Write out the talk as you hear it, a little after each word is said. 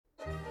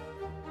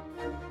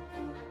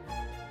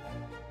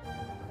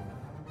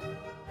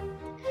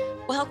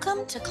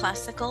Welcome to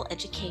Classical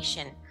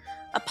Education,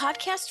 a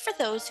podcast for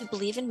those who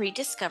believe in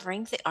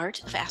rediscovering the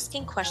art of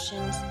asking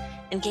questions,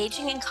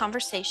 engaging in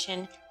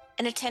conversation,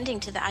 and attending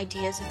to the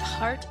ideas at the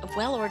heart of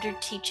well-ordered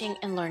teaching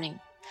and learning.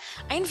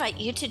 I invite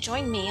you to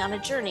join me on a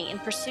journey in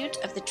pursuit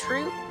of the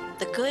true,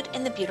 the good,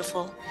 and the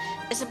beautiful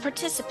as a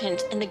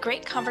participant in the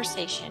great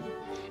conversation,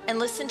 and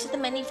listen to the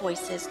many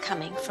voices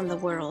coming from the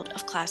world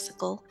of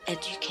classical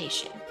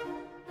education.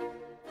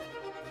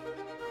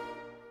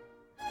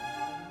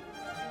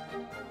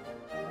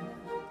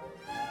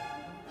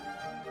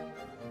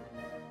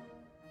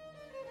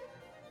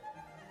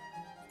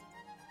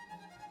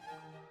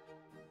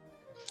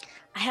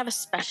 I have a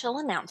special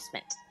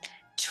announcement.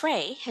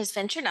 Trey has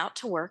ventured out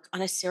to work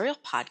on a serial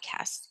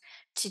podcast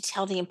to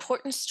tell the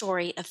important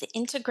story of the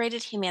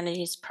Integrated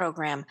Humanities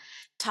program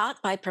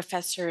taught by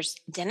Professors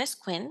Dennis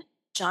Quinn,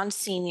 John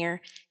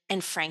Sr.,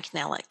 and Frank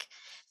Nellick.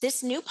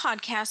 This new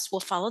podcast will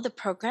follow the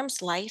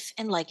program's life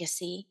and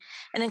legacy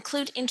and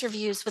include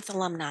interviews with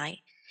alumni.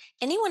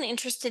 Anyone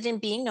interested in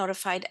being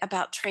notified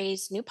about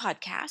Trey's new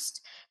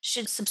podcast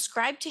should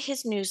subscribe to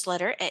his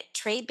newsletter at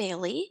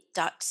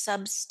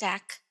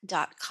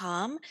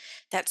treybailey.substack.com.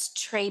 That's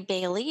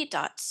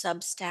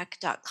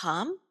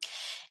treybailey.substack.com.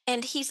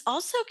 And he's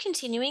also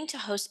continuing to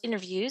host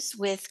interviews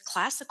with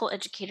classical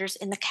educators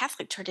in the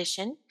Catholic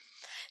tradition.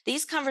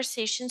 These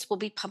conversations will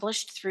be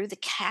published through the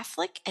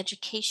Catholic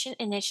Education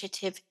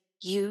Initiative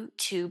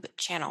YouTube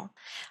channel.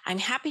 I'm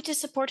happy to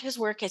support his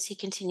work as he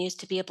continues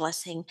to be a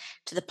blessing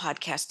to the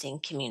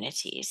podcasting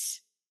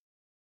communities.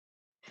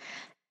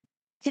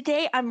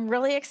 Today, I'm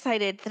really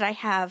excited that I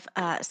have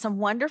some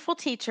wonderful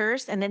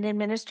teachers and an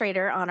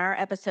administrator on our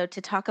episode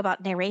to talk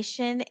about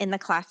narration in the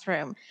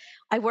classroom.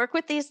 I work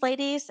with these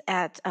ladies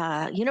at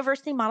a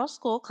university model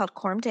school called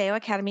Coram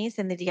Academies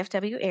in the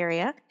DFW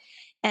area.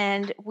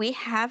 And we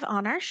have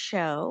on our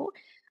show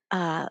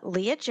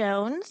Leah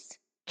Jones,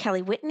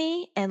 Kelly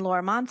Whitney, and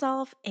Laura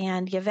Monsalve,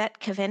 and Yvette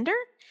Cavender.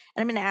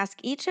 And I'm going to ask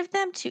each of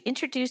them to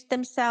introduce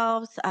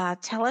themselves,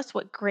 tell us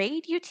what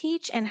grade you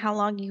teach, and how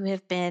long you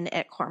have been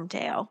at Coram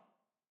Deo.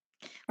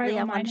 Right,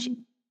 Leah,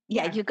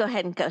 you go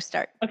ahead and go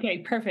start. Okay,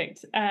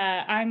 perfect.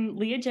 I'm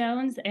Leah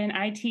Jones, and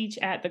I teach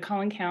at the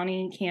Collin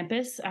County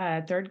campus,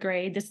 third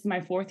grade. This is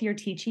my fourth year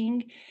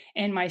teaching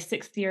and my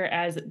sixth year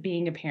as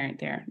being a parent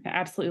there. I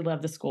absolutely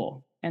love the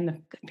school and the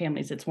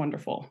families. It's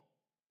wonderful.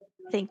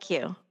 Thank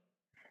you.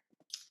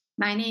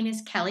 My name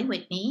is Kelly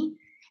Whitney,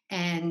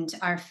 and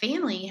our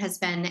family has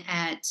been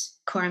at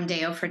Coram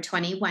Deo for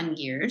 21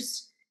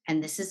 years.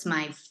 And this is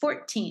my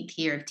 14th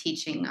year of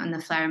teaching on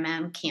the Flower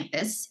Mound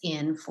campus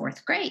in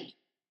fourth grade.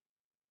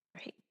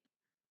 Great.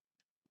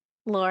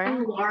 Laura?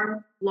 I'm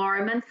Laura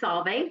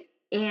Monsalve,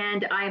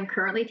 and I am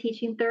currently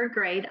teaching third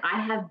grade.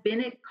 I have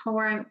been at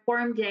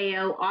Coram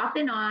Deo off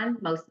and on,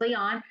 mostly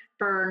on,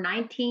 for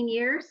 19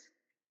 years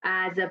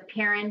as a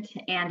parent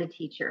and a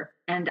teacher.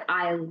 And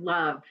I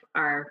love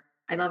our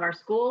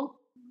school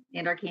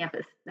and our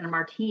campus and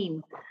our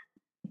team.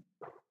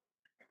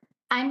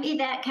 I'm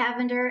Yvette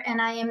Cavender, and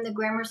I am the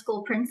grammar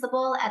school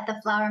principal at the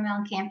Flower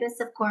Mound campus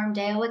of Coram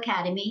Deo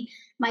Academy.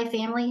 My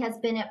family has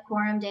been at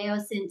Coram Deo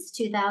since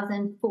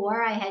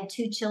 2004. I had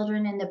two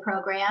children in the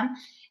program,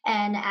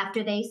 and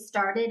after they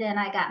started and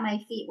I got my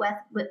feet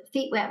wet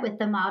with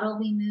the model,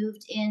 we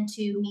moved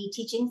into me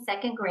teaching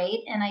second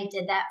grade, and I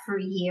did that for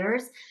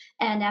years.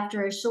 And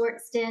after a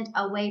short stint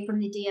away from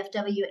the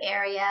DFW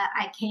area,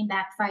 I came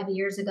back 5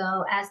 years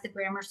ago as the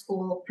grammar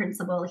school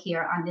principal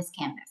here on this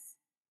campus.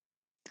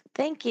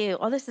 Thank you.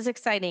 Oh, this is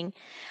exciting.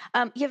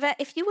 Yvette,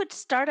 if you would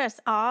start us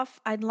off,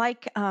 I'd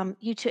like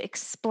you to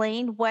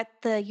explain what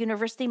the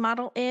university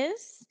model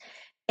is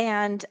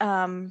and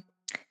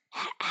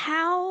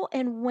how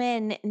and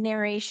when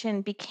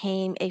narration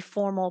became a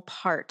formal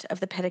part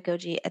of the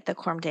pedagogy at the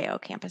Coram Deo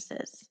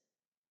campuses.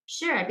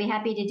 Sure, I'd be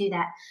happy to do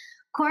that.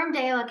 Coram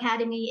Deo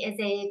Academy is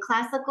a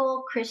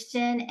classical,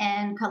 Christian,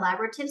 and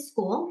collaborative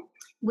school.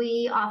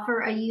 We offer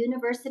a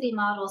university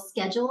model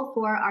schedule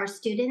for our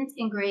students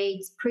in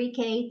grades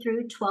pre-K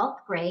through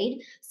 12th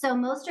grade. So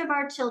most of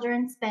our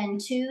children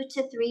spend 2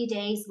 to 3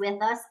 days with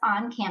us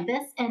on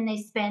campus, and they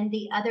spend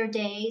the other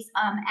days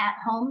at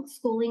home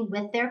schooling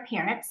with their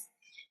parents.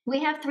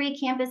 We have 3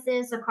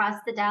 campuses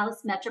across the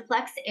Dallas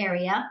Metroplex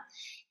area.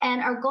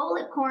 And our goal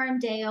at Coram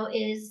Deo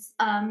is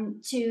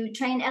to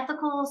train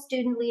ethical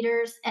student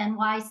leaders and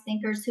wise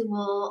thinkers who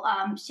will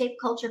shape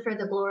culture for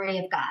the glory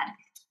of God.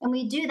 And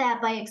we do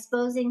that by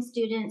exposing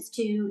students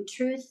to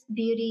truth,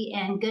 beauty,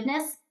 and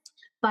goodness,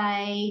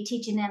 by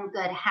teaching them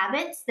good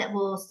habits that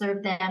will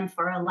serve them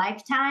for a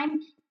lifetime,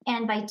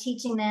 and by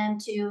teaching them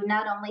to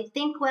not only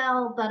think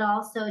well, but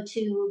also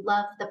to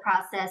love the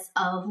process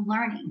of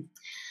learning.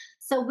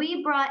 So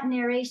we brought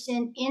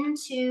narration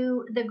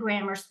into the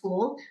grammar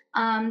school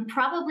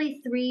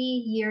probably 3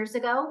 years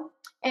ago,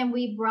 and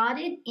we brought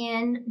it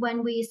in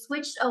when we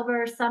switched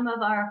over some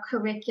of our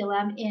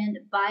curriculum in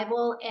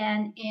Bible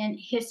and in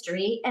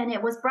history, and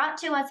it was brought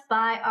to us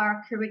by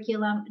our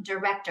curriculum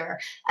director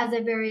as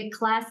a very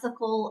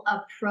classical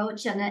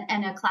approach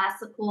and a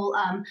classical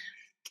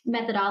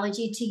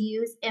methodology to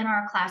use in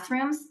our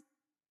classrooms.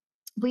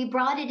 we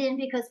brought it in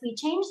because we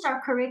changed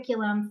our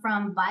curriculum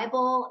from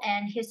Bible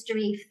and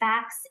history,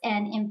 facts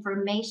and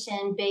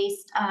information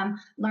based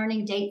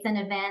learning dates and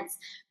events.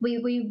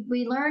 We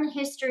learn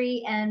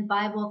history and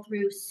Bible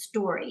through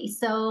story.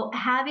 So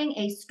having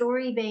a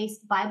story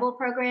based Bible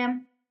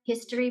program,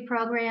 history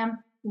program,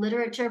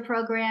 literature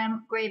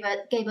program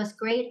gave us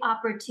great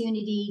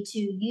opportunity to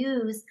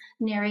use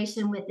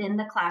narration within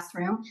the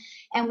classroom.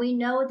 And we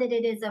know that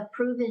it is a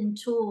proven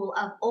tool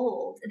of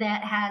old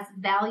that has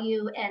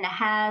value and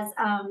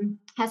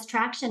has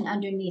traction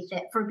underneath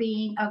it for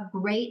being a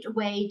great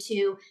way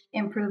to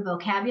improve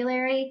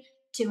vocabulary,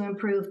 to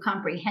improve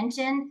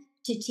comprehension,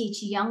 to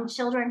teach young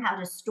children how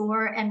to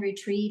store and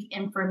retrieve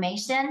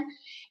information.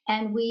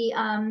 And we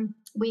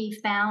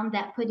found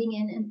that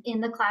putting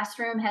in the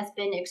classroom has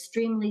been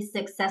extremely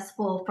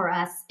successful for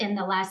us in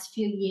the last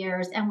few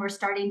years, and we're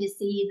starting to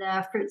see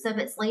the fruits of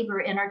its labor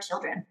in our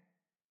children.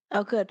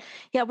 Oh, good.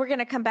 Yeah, we're going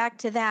to come back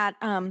to that.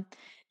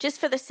 Just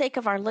for the sake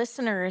of our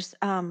listeners,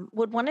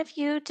 would one of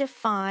you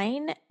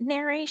define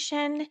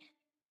narration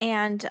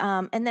and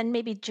then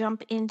maybe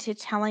jump into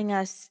telling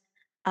us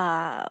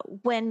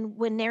when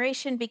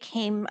narration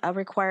became a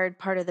required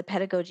part of the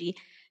pedagogy,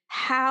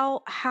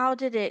 how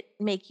did it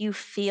make you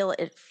feel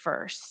at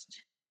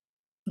first?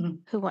 Mhm.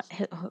 Who'll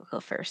go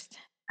first?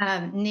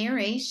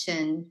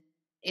 Narration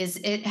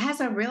it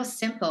has a real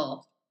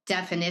simple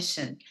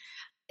definition.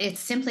 It's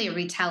simply a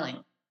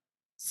retelling.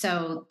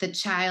 So the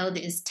child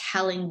is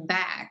telling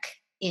back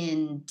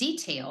in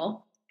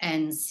detail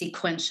and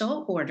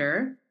sequential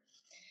order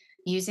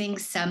using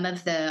some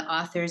of the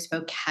author's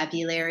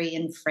vocabulary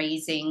and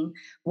phrasing,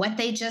 what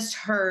they just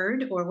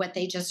heard or what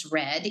they just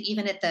read.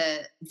 Even at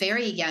the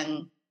very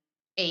young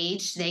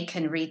age, they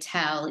can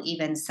retell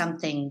even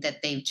something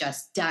that they've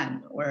just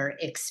done or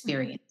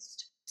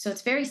experienced. So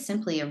it's very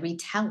simply a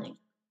retelling.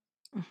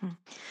 Mm-hmm.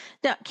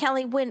 Now,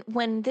 Kelly,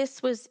 when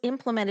this was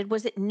implemented,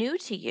 was it new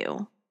to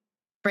you?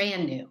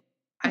 Brand new.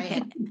 I Okay.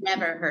 had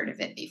never heard of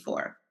it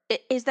before.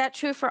 Is that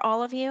true for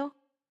all of you?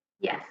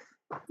 Yes.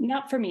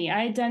 Not for me.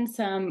 I had done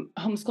some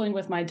homeschooling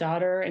with my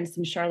daughter and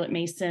some Charlotte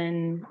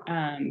Mason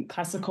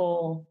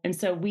classical. And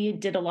so we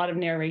did a lot of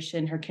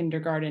narration her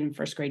kindergarten,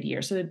 first grade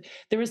year. So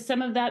there was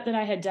some of that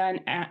I had done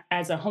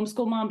as a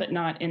homeschool mom, but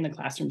not in the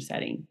classroom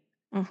setting.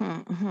 Mm-hmm,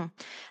 mm-hmm. I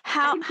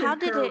How can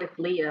did concur it? with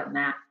Leah on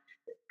that.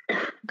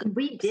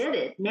 We did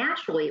it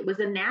naturally. It was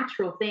a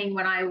natural thing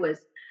when I was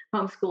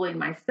homeschooling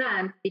my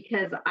son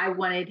because I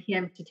wanted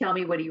him to tell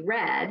me what he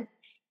read.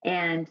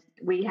 And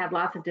we had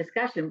lots of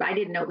discussion, but I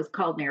didn't know it was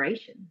called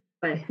narration.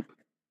 But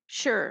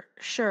Sure,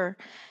 sure.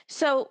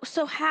 So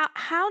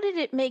how did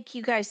it make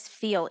you guys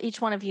feel, each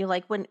one of you,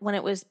 like when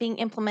it was being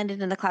implemented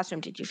in the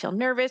classroom? Did you feel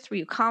nervous? Were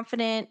you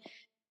confident?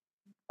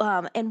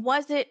 And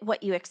was it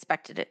what you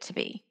expected it to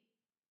be?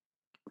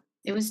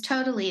 It was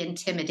totally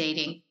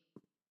intimidating.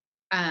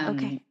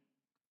 Okay.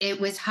 It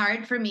was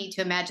hard for me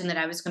to imagine that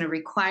I was going to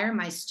require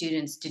my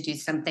students to do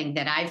something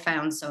that I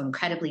found so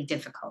incredibly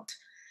difficult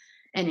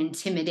and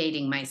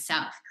intimidating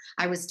myself.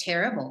 I was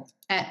terrible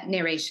at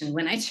narration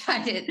when I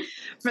tried it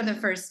for the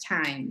first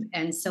time.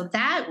 And so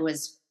that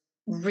was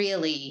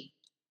really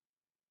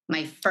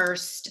my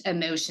first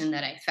emotion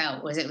that I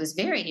felt. Was it was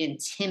very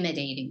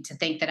intimidating to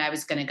think that I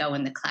was going to go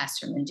in the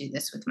classroom and do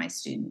this with my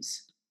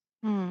students.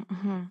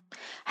 Mm-hmm.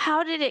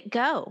 How did it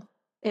go?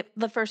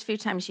 The first few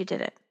times you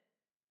did it?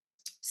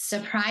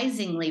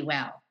 Surprisingly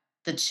well.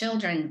 The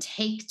children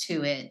take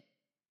to it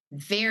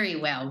very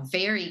well,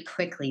 very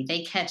quickly.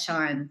 They catch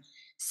on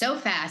so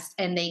fast,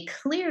 and they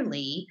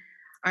clearly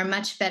are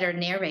much better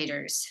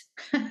narrators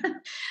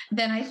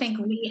than I think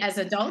we as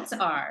adults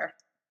are.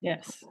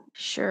 Yes.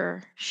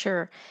 Sure,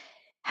 sure.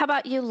 How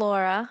about you,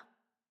 Laura?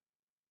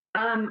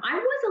 I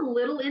was a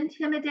little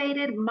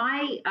intimidated.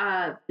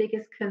 My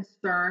biggest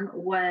concern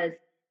was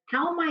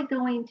how am I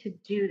going to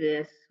do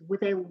this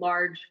with a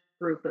large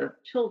group of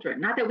children?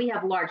 Not that we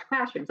have large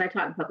classrooms. I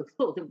taught in public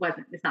schools.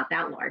 It's not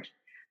that large.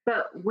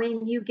 But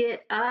when you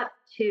get up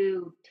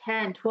to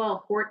 10,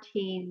 12,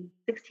 14,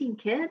 16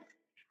 kids,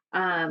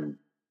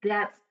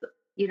 that's,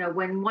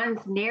 when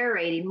one's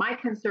narrating, my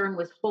concern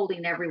was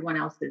holding everyone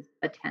else's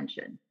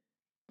attention.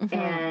 Mm-hmm.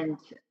 And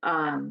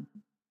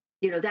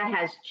that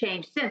has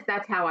changed since.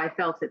 That's how I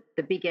felt at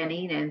the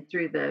beginning and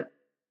through the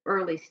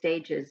early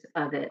stages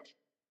of it.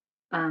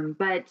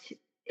 But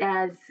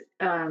as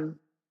um,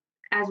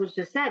 as was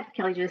just said,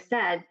 Kelly just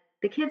said,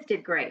 the kids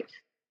did great,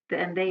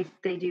 and they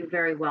do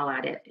very well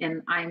at it,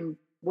 and I'm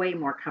way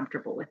more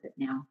comfortable with it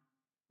now.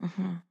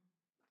 Mm-hmm.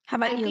 How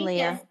about I you, think as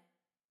Leah?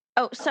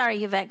 Oh,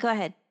 sorry, Yvette. Go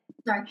ahead.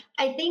 Sorry.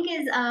 I think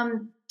as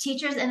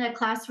teachers in a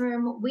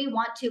classroom, we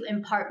want to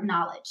impart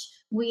knowledge.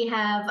 We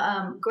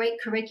have great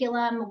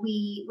curriculum.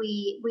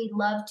 We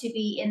love to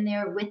be in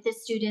there with the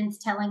students,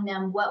 telling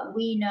them what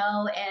we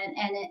know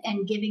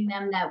and giving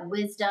them that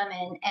wisdom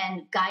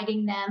and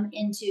guiding them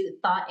into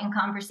thought and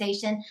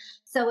conversation.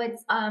 So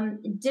it's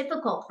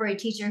difficult for a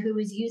teacher who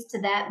is used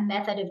to that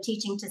method of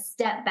teaching to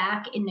step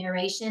back in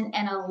narration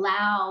and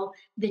allow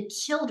the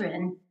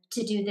children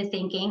to do the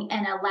thinking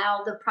and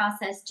allow the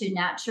process to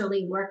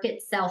naturally work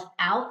itself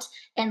out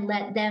and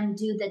let them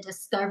do the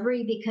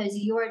discovery, because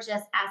you're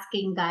just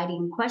asking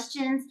guiding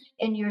questions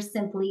and you're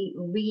simply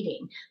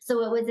reading.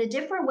 So it was a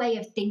different way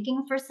of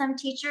thinking for some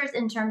teachers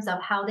in terms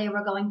of how they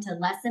were going to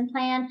lesson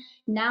plan.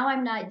 Now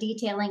I'm not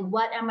detailing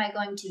what am I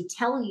going to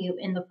tell you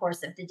in the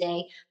course of the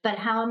day, but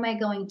how am I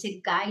going to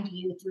guide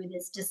you through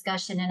this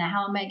discussion and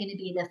how am I going to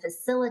be the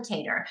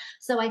facilitator.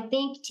 So I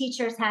think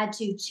teachers had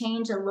to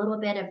change a little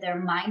bit of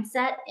their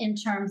mindset in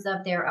terms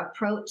of their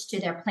approach to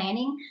their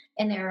planning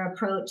and their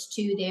approach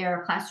to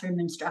their classroom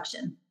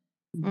instruction.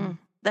 Mm,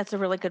 that's a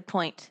really good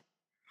point.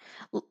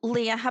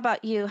 Leah, how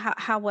about you?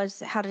 How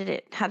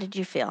did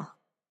you feel?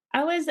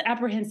 I was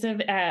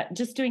apprehensive at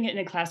just doing it in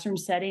a classroom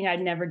setting.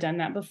 I'd never done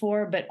that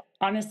before, but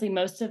honestly,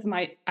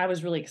 I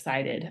was really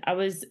excited. I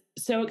was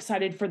so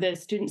excited for the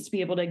students to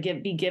be able to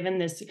be given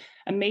this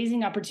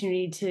amazing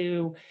opportunity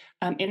to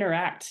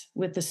interact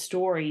with the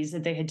stories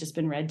that they had just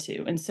been read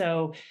to. And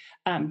so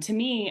to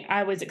me,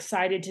 I was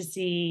excited to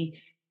see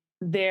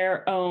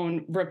their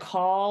own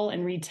recall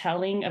and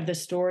retelling of the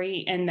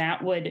story. And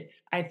that would,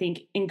 I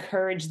think,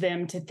 encourage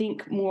them to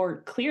think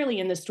more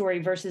clearly in the story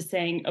versus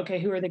saying, okay,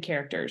 who are the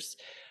characters?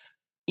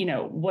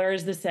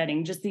 Where's the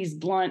setting? Just these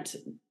blunt,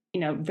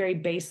 very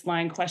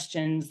baseline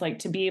questions, like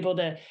to be able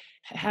to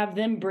have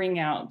them bring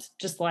out,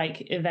 just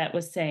like Yvette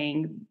was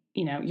saying,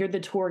 you're the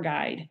tour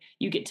guide.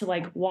 You get to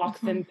like walk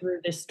them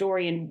through this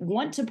story and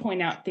want to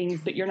point out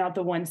things, but you're not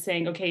the one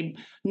saying, okay,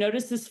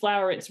 notice this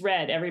flower, it's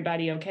red.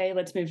 Everybody, okay,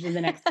 let's move to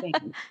the next thing.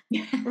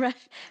 Right,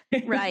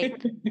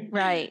 right,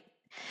 right.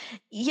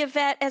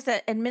 Yvette, as an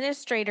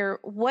administrator,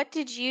 what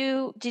did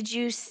you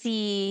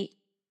see,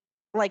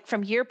 like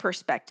from your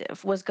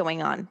perspective, was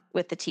going on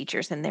with the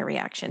teachers and their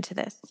reaction to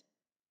this?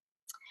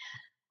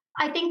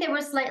 I think they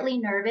were slightly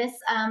nervous.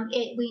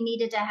 We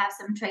needed to have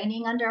some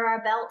training under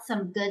our belt,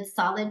 some good,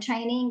 solid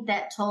training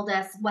that told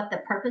us what the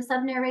purpose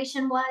of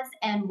narration was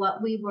and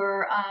what we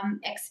were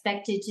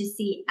expected to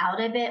see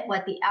out of it,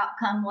 what the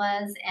outcome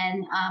was,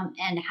 and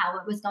how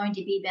it was going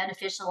to be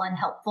beneficial and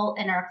helpful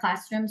in our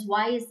classrooms.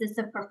 Why is this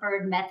a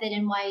preferred method,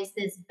 and why is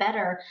this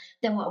better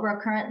than what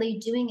we're currently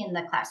doing in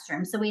the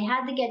classroom? So we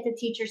had to get the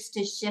teachers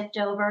to shift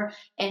over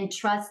and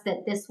trust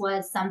that this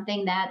was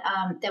something that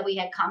that we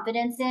had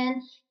confidence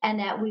in and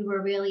that we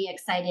were really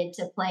excited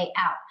to play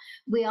out.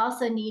 We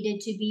also needed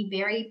to be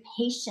very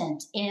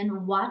patient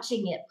in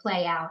watching it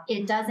play out.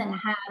 It doesn't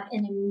have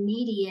an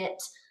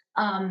immediate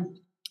um,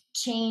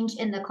 change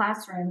in the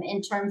classroom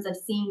in terms of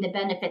seeing the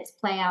benefits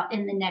play out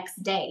in the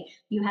next day.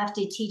 You have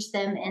to teach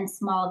them in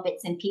small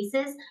bits and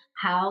pieces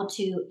how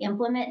to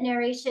implement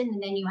narration,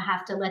 and then you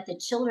have to let the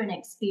children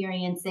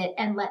experience it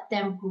and let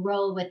them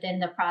grow within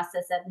the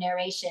process of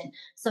narration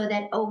so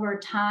that over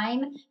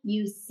time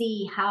you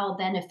see how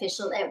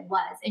beneficial it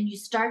was. And you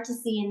start to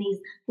see in these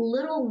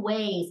little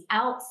ways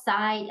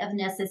outside of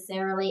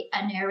necessarily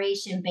a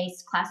narration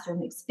based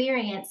classroom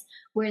experience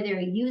where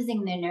they're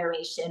using the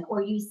narration,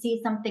 or you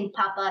see something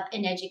pop up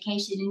in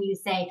education and you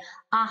say,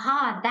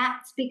 aha,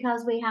 that's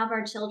because we have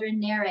our children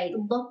narrate.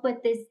 Look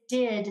what this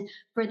did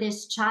for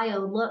this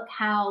child. Look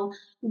how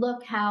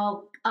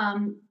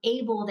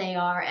able they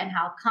are and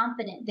how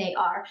confident they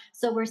are.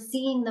 So we're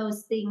seeing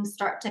those things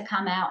start to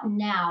come out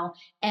now,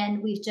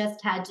 and we've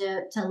just had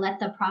to let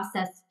the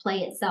process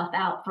play itself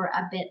out for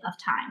a bit of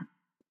time.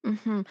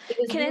 Hmm. It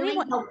was Can really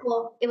anyone?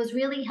 helpful. It was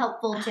really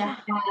helpful to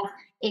have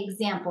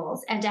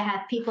examples and to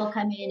have people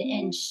come in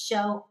and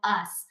show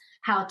us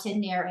how to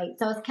narrate.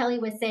 So as Kelly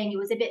was saying, it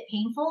was a bit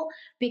painful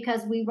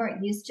because we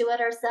weren't used to it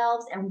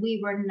ourselves and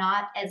we were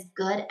not as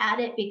good at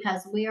it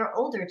because we are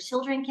older.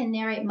 Children can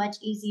narrate much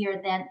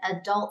easier than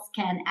adults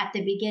can at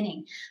the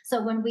beginning.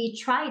 So when we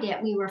tried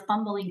it, we were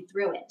fumbling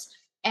through it.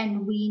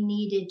 And we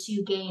needed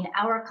to gain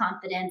our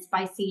confidence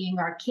by seeing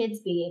our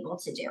kids be able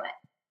to do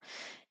it.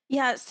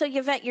 Yeah. So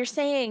Yvette,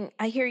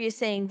 I hear you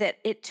saying that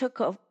it took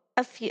a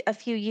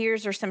few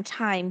years or some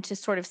time to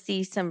sort of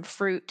see some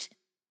fruit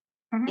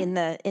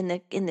Mhm.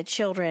 in the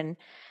children.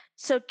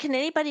 So can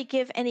anybody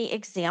give any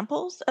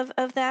examples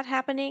of that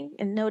happening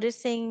and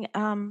noticing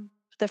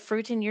the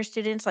fruit in your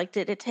students? Like,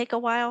 did it take a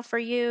while for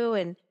you,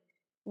 and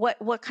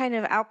what kind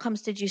of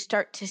outcomes did you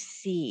start to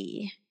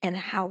see, and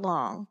how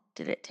long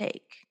did it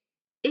take?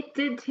 It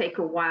did take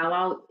a while.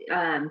 I'll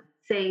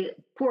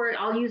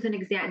use an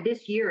example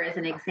this year as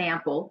an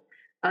example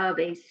of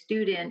a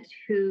student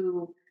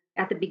who,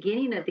 at the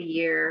beginning of the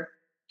year,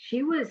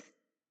 she was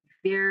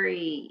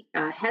very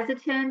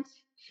hesitant.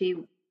 She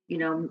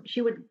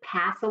would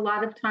pass a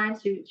lot of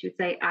times. She would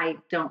say, "I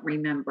don't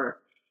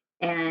remember."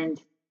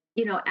 And,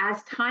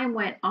 as time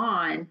went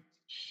on,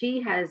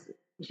 she has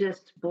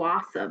just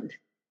blossomed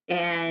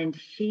and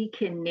she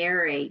can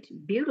narrate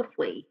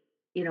beautifully,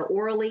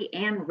 orally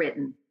and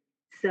written.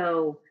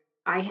 So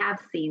I have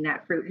seen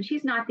that fruit. And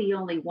she's not the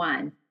only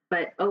one,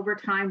 but over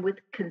time with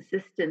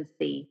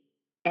consistency,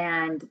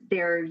 and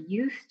they're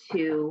used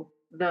to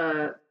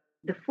the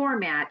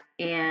format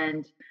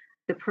and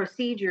the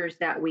procedures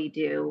that we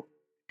do,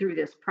 through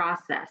this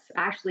process.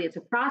 Actually, it's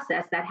a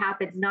process that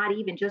happens not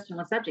even just on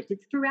one subject,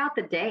 it's throughout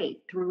the day,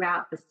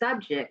 throughout the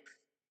subjects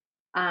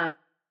um,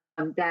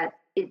 that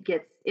it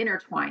gets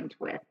intertwined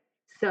with.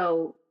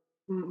 So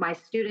my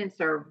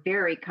students are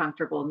very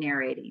comfortable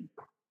narrating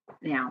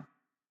now.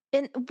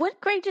 In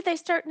what grade do they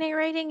start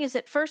narrating? Is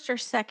it first or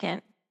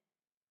second?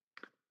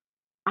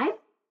 I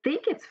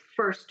think it's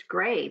first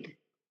grade.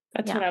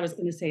 That's Yeah, what I was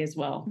going to say as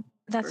well.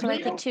 that's First what I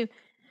We think grade. too.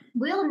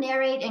 We'll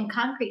narrate in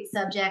concrete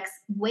subjects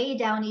way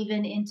down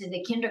even into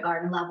the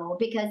kindergarten level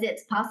because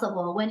it's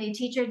possible when a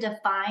teacher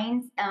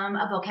defines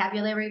a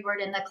vocabulary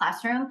word in the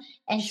classroom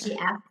and Sure. she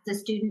asks the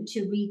student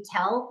to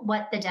retell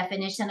what the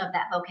definition of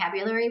that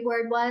vocabulary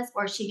word was,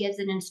 or she gives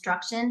an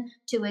instruction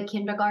to a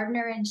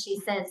kindergartner and she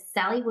says,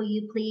 Sally, will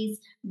you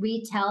please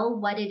retell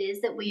what it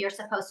is that we are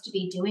supposed to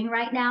be doing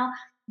right now?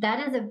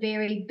 That is a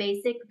very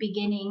basic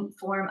beginning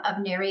form of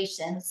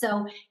narration.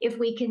 So if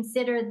we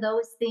consider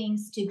those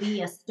things to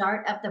be a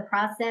start of the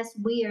process,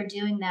 we are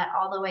doing that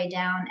all the way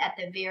down at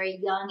the very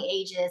young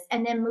ages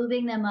and then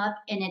moving them up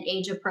in an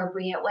age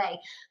appropriate way.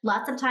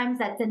 Lots of times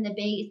that's in the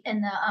base in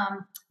the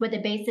with the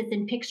basis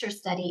in picture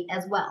study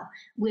as well.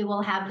 We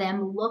will have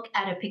them look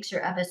at a picture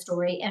of a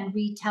story and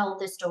retell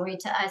the story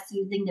to us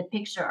using the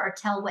picture or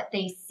tell what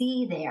they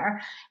see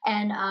there.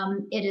 And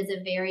it is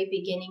a very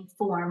beginning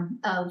form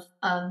of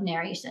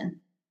narration.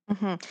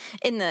 Hmm.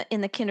 In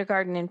the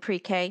kindergarten and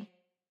pre-K.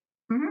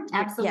 Yeah,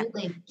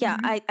 Absolutely. yeah.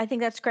 Mhm. I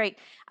think that's great.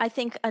 I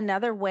think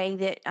another way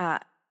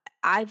that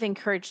I've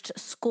encouraged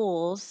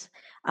schools,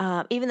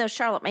 even though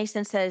Charlotte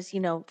Mason says,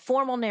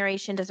 formal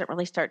narration doesn't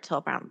really start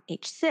till around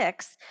age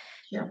 6.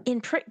 Sure.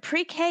 In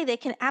pre-K, they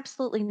can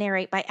absolutely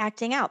narrate by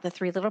acting out the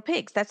Three Little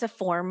Pigs. That's a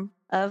form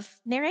of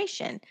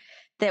narration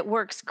that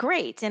works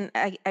great, and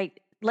I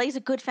lays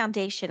a good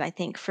foundation, I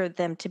think, for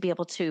them to be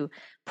able to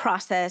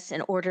process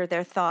and order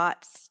their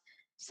thoughts,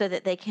 so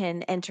that they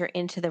can enter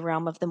into the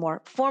realm of the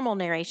more formal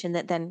narration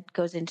that then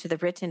goes into the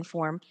written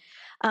form.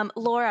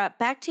 Laura,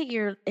 back to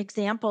your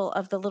example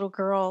of the little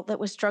girl that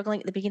was struggling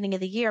at the beginning of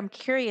the year. I'm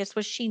curious,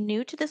 was she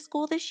new to the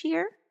school this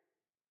year?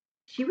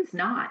 She was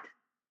not.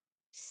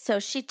 So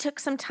she took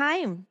some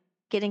time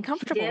getting She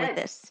comfortable with did.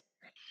 this.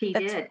 She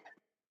That's did.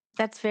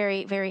 that's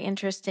very, very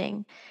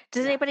interesting.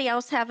 Does Yeah. anybody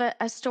else have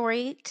a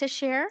story to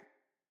share?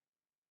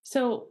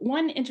 So,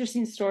 one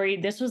interesting story,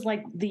 this was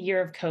like the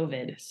year of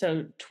COVID.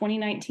 So,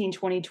 2019,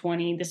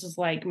 2020, this was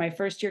like my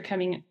first year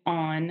coming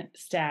on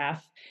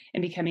staff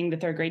and becoming the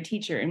third grade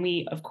teacher. And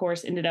we, of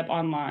course, ended up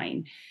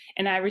online.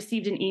 And I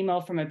received an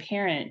email from a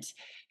parent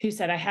who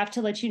said, I have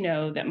to let you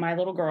know that my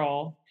little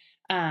girl,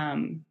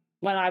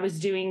 when I was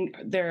doing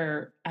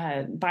their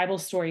Bible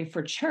story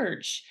for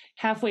church,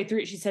 halfway through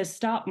it, she says,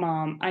 Stop,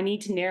 mom, I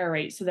need to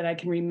narrate so that I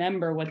can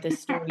remember what this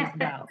story is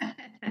about.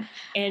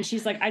 And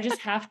she's like, I just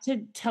have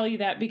to tell you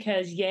that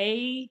because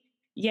yay,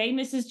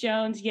 Mrs.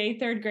 Jones, yay,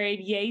 third grade,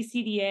 yay,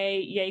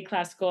 CDA, yay,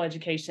 classical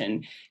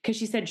education. Because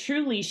she said,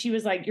 truly, she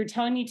was like, you're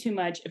telling me too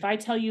much. If I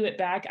tell you it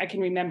back, I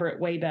can remember it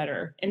way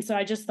better. And so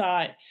I just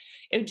thought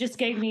it just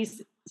gave me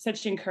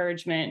such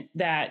encouragement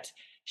that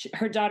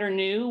her daughter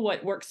knew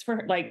what works for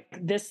her. Like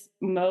this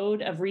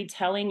mode of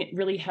retelling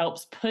really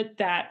helps put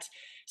that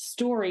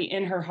story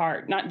in her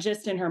heart, not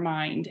just in her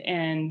mind.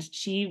 And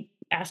she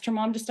asked her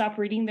mom to stop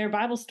reading their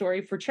Bible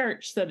story for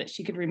church so that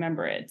she could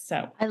remember it.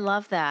 So, I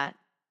love that.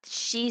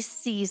 She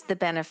sees the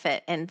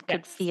benefit and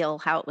could yes, feel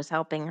how it was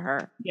helping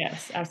her.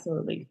 yes,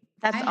 absolutely.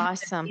 I That's had a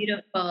awesome.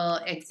 beautiful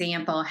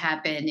example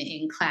happen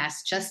in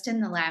class just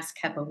in the last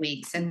couple of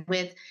weeks. And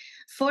with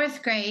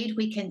fourth grade,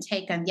 we can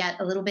take them yet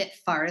a little bit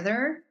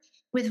farther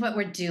with what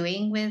we're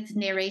doing with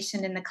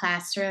narration in the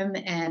classroom.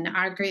 And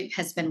our group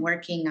has been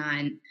working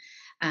on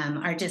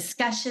our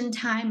discussion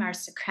time, our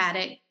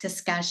Socratic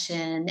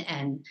discussion,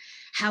 and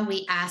how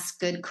we ask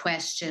good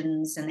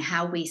questions and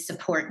how we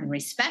support and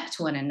respect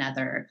one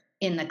another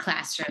in the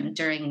classroom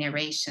during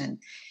narration.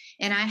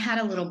 And I had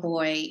a little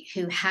boy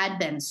who had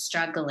been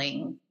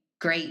struggling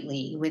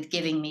greatly with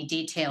giving me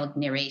detailed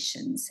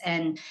narrations.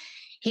 And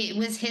it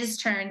was his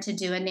turn to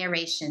do a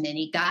narration, and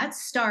he got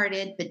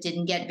started, but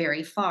didn't get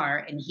very far,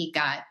 and he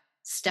got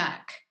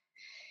stuck.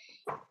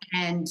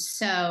 And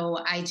so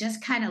I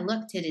just kind of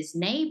looked at his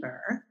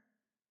neighbor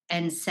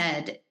and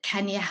said,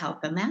 Can you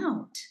help him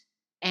out?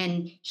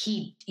 And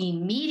he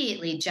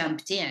immediately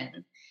jumped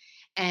in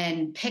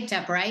and picked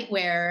up right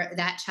where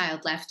that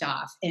child left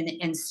off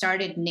and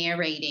started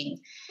narrating.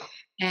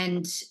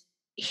 And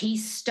he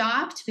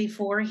stopped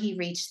before he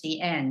reached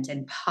the end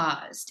and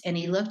paused. And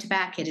he looked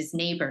back at his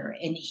neighbor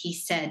and he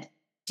said,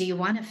 Do you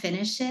want to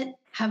finish it?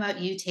 How about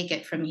you take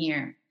it from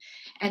here?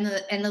 And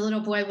the little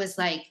boy was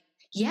like,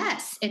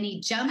 Yes. And he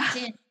jumped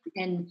in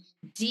and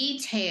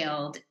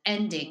detailed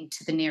ending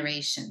to the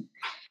narration.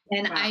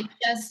 And I Wow.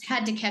 just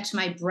had to catch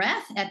my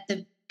breath at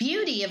the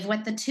beauty of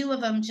what the two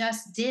of them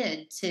just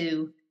did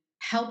to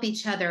help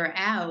each other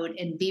out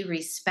and be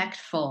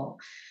respectful.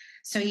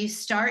 So you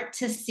start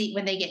to see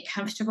when they get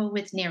comfortable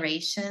with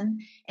narration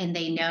and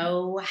they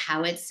know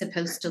how it's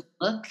supposed to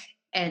look,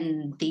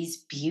 and these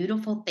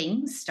beautiful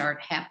things start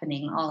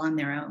happening all on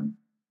their own.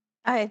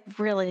 I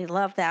really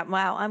love that.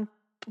 Wow. I'm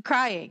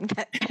crying.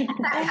 That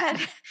had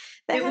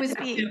that It had was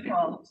to be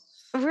beautiful.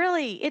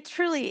 really, it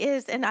truly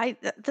is. And I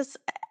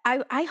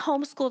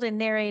homeschooled and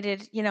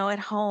narrated, at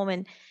home,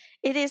 and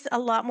it is a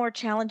lot more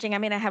challenging. I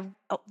mean, I have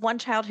one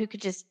child who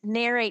could just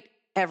narrate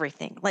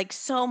everything, like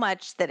so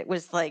much that it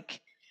was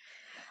like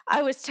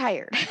I was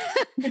tired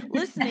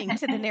listening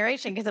to the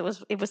narration because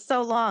it was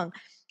so long.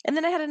 And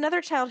then I had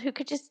another child who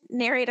could just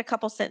narrate a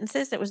couple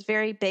sentences that was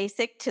very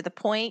basic to the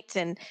point,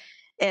 and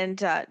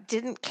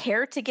didn't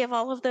care to give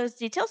all of those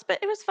details, but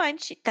it was fine.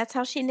 That's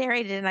how she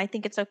narrated, and I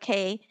think it's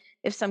okay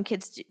if some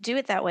kids do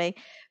it that way.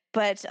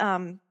 But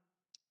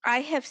I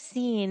have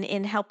seen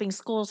in helping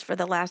schools for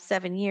the last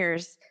 7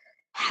 years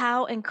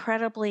how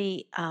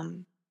incredibly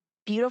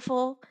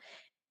beautiful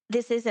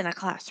this is in a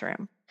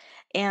classroom.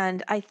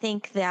 And I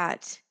think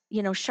that,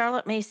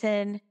 Charlotte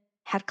Mason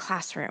had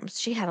classrooms.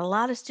 She had a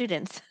lot of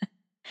students.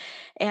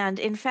 And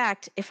in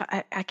fact, if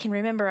I can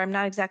remember, I'm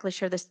not exactly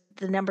sure the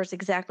numbers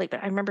exactly,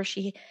 but I remember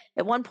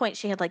at one point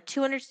she had like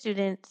 200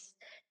 students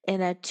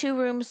in a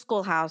two-room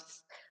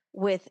schoolhouse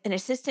with an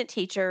assistant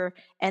teacher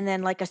and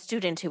then like a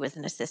student who was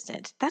an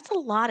assistant. That's a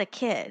lot of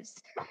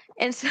kids.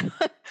 And so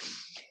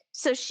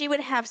so she would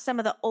have some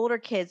of the older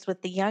kids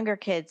with the younger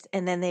kids,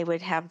 and then they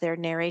would have their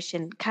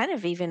narration kind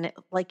of even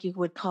like you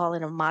would call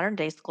in a modern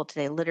day school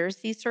today,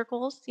 literacy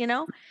circles,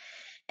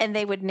 and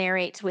they would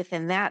narrate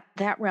within that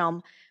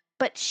realm.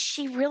 But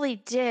she really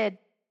did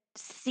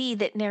see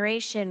that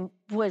narration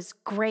was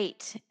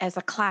great as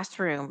a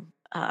classroom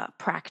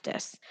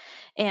practice.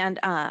 And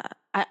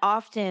I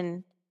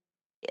often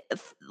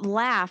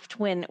laughed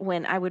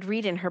when I would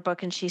read in her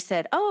book and she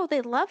said, "Oh,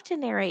 they love to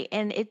narrate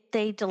and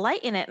they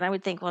delight in it." And I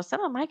would think, "Well,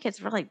 some of my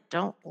kids really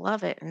don't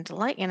love it and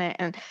delight in it,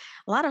 and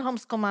a lot of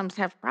homeschool moms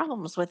have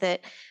problems with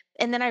it."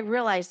 And then I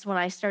realized when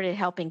I started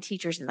helping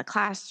teachers in the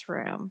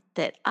classroom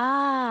that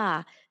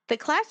the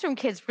classroom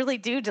kids really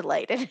do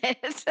delight in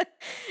it.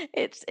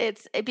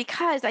 It's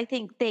because I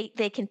think they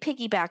can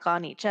piggyback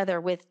on each other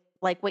with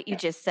like what you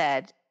just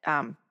said,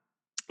 and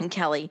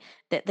Kelly,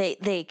 that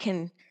they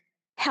can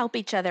help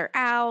each other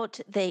out.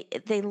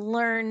 They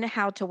learn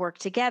how to work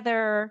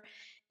together,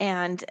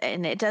 and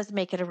it does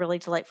make it a really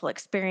delightful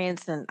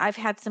experience. And I've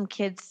had some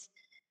kids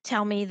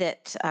tell me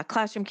that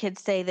classroom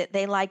kids say that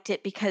they liked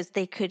it because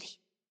they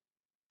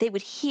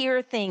would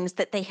hear things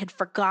that they had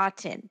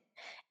forgotten.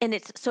 And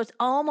it's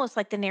almost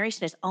like the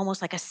narration is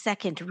almost like a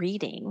second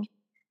reading,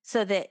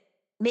 so that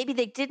maybe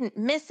they didn't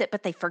miss it,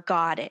 but they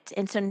forgot it.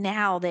 And so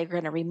now they're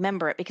going to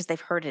remember it because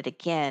they've heard it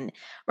again,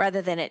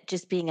 rather than it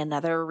just being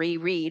another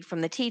reread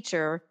from the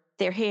teacher.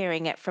 They're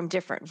hearing it from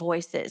different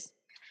voices.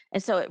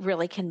 And so it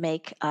really can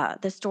make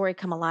the story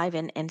come alive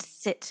and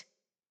sit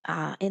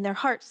in their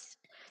hearts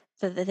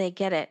so that they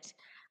get it.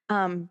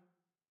 Um,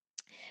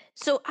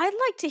 so I'd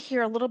like to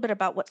hear a little bit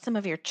about what some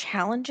of your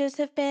challenges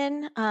have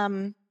been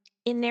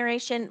in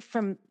narration,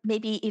 from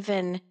maybe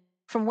even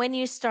from when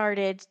you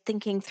started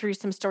thinking through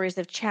some stories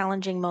of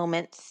challenging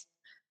moments.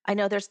 I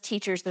know there's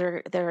teachers that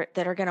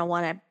are going to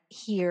want to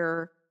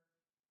hear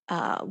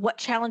what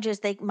challenges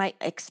they might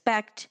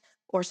expect,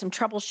 or some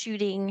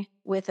troubleshooting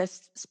with a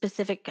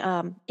specific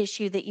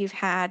issue that you've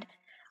had,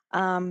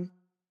 um,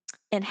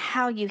 and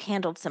how you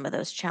handled some of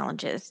those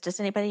challenges. Does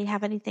anybody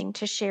have anything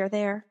to share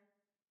there?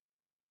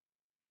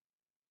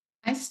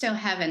 I still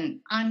have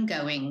an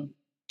ongoing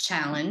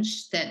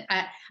challenge that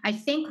I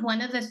think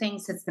one of the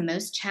things that's the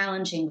most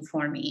challenging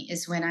for me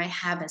is when I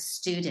have a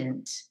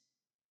student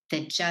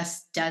that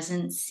just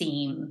doesn't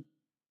seem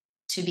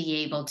to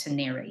be able to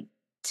narrate,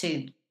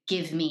 to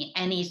give me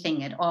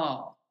anything at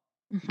all.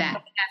 Hmm.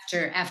 Back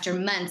after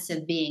months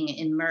of being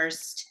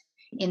immersed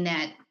in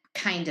that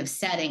kind of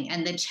setting.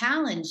 And the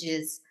challenge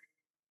is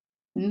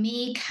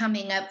me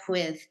coming up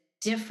with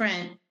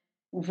different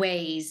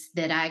ways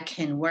that I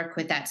can work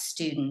with that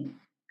student,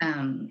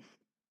 um,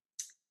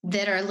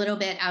 that are a little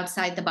bit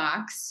outside the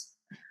box,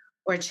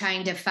 or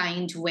trying to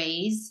find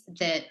ways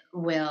that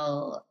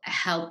will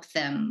help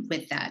them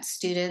with that.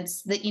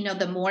 Students that,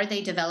 the more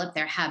they develop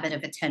their habit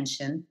of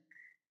attention,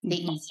 the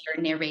Hmm. easier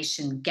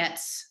narration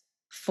gets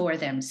for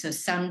them. So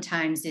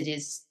sometimes it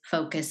is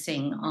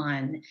focusing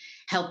on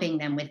helping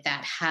them with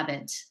that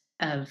habit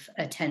of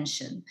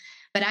attention.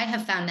 But I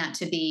have found that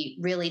to be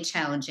really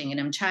challenging, and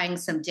I'm trying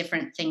some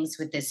different things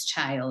with this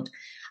child.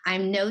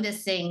 I'm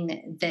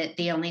noticing that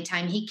the only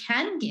time he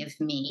can give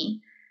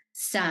me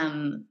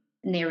some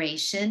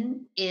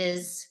narration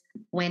is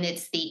when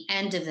it's the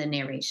end of the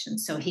narration.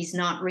 So he's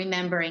not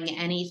remembering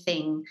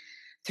anything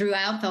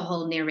throughout the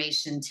whole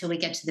narration till we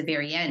get to the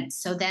very end.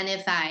 So then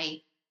if I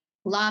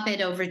lob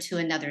it over to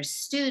another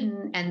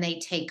student and they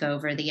take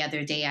over, the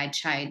other day I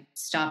tried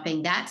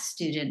stopping that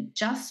student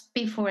just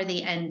before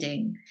the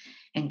ending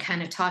and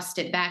kind of tossed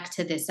it back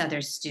to this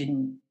other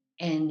student.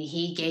 And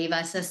he gave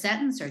us a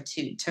sentence or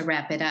two to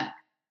wrap it up.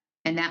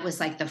 And that was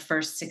like the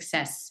first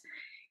success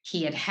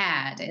he had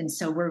had. And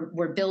so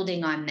we're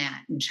building on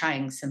that and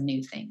trying some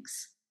new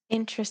things.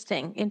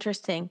 Interesting,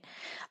 interesting.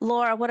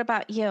 Laura, what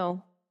about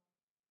you?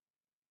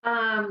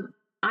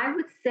 I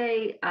would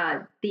say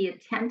the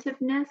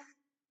attentiveness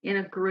in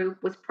a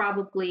group was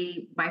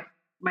probably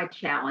my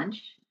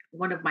challenge,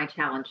 one of my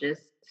challenges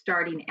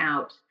starting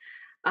out.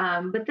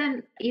 But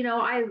then,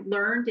 I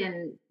learned,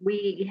 and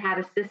we had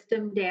a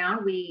system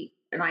down.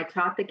 And I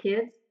taught the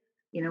kids,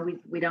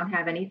 we don't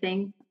have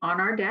anything on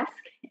our desk,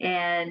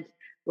 and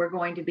we're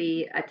going to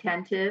be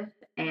attentive.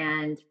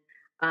 And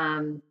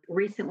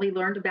recently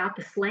learned about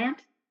the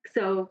slant.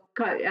 So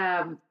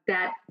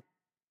that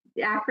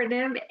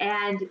acronym,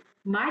 and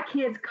my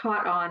kids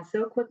caught on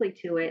so quickly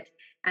to it,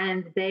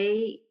 and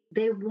they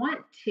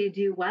want to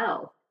do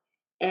well.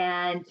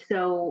 And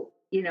so,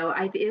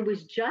 it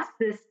was just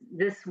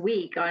this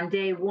week on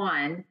day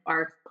one,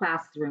 our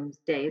classrooms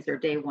days are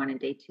day one and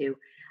day two.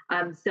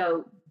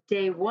 So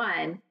day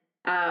one,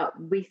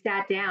 we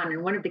sat down,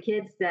 and one of the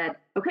kids said,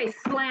 "Okay,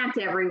 slant,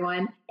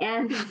 everyone,"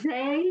 and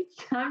they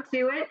jumped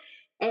to it.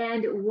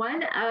 And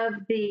one of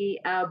the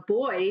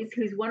boys,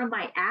 who's one of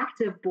my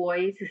active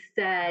boys,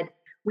 said,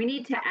 "We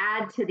need to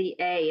add to the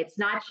A. It's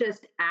not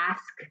just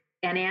ask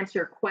and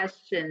answer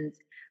questions,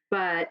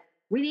 but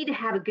we need to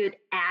have a good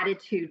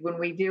attitude when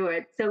we do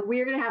it. So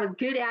we're going to have a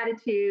good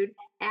attitude,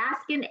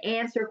 ask and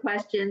answer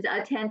questions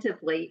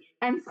attentively."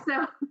 And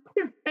so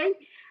they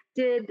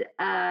did,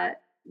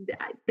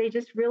 they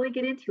just really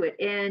get into it.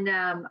 And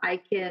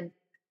I can,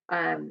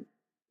 um,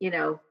 you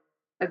know,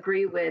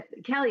 agree with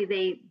Kelly.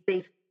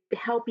 They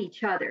help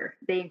each other.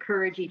 They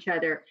encourage each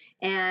other.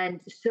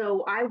 And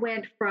so I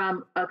went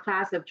from a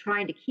class of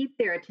trying to keep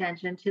their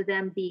attention to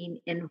them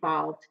being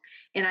involved.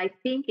 And I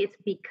think it's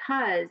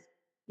because,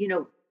 you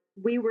know,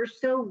 we were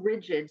so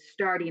rigid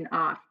starting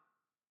off.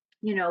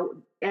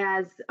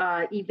 As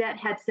Yvette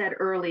had said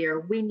earlier,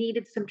 we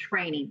needed some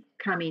training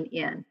coming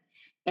in.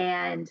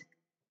 And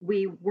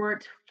we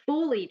weren't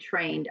fully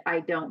trained, I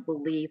don't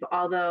believe,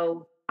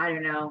 although I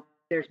don't know.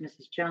 There's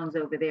Mrs. Jones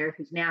over there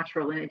who's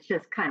natural, and it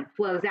just kind of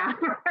flows out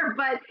of her.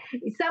 But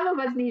some of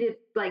us needed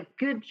like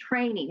good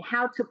training,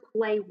 how to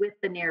play with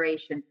the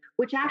narration,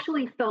 which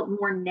actually felt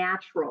more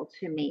natural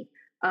to me,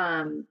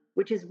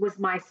 which was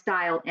my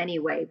style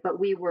anyway. But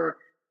we were,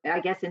 I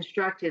guess,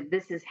 instructed,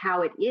 this is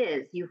how it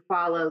is. You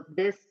follow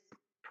this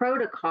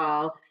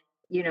protocol.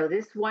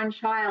 This one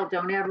child,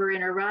 don't ever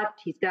interrupt.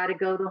 He's got to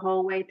go the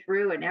whole way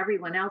through, and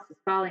everyone else is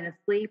falling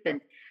asleep.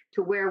 And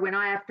to where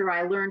after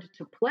I learned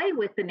to play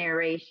with the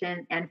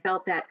narration and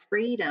felt that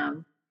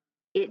freedom,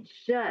 it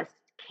just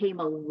came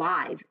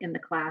alive in the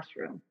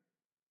classroom,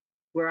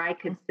 where I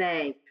could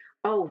say,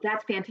 "Oh,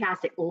 that's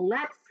fantastic.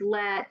 Let's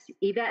let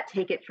Yvette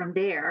take it from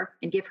there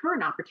and give her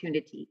an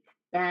opportunity."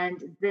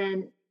 And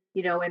then,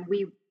 and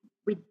we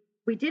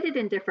did it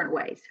in different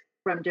ways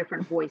from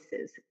different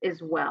voices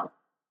as well.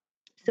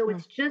 So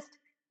it's just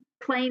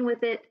playing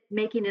with it,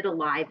 making it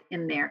alive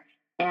in there.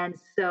 And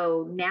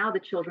so now the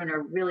children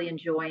are really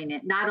enjoying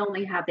it. Not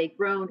only have they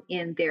grown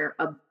in their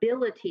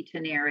ability to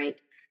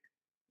narrate,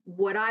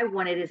 what I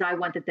wanted is I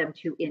wanted them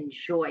to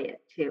enjoy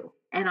it too.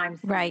 And I'm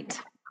seeing Right.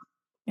 that.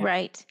 Yeah.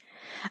 Right.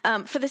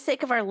 For the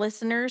sake of our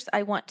listeners,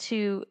 I want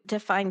to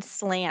define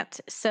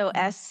SLANT. So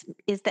S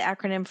is the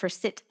acronym for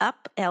sit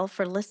up, L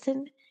for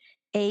listen,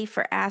 A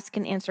for ask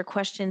and answer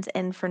questions,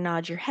 N for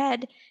nod your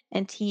head,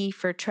 and T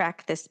for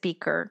track the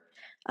speaker.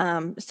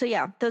 So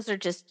yeah, those are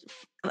just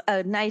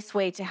a nice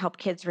way to help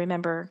kids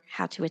remember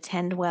how to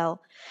attend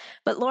well.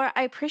 But Laura,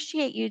 I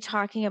appreciate you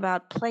talking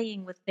about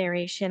playing with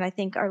narration. I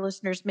think our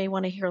listeners may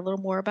want to hear a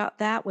little more about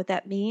that, what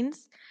that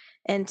means.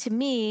 And to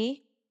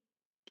me,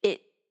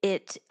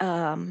 it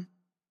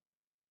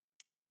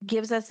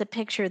gives us a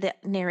picture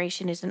that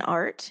narration is an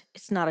art.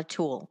 It's not a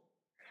tool.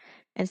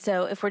 And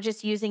so if we're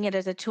just using it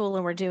as a tool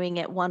and we're doing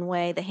it one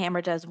way, the hammer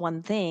does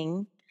one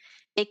thing,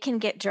 it can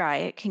get dry,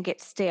 it can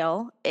get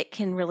stale, it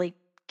can really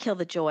kill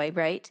the joy,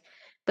 right?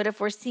 But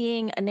if we're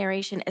seeing a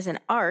narration as an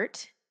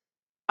art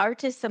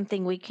is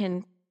something we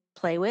can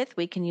play with,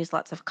 we can use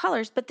lots of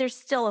colors, but there's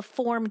still a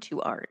form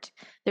to art.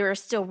 There are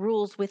still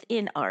rules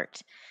within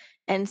art.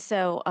 And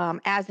so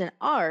as an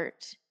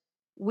art,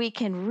 we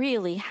can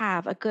really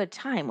have a good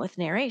time with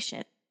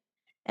narration.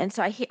 And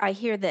so I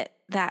hear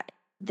that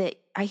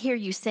I hear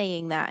you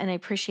saying that, and I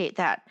appreciate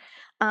that.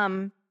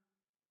 Um,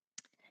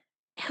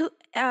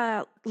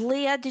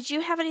 Leah, did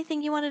you have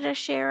anything you wanted to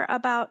share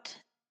about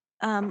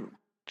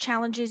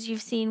challenges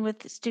you've seen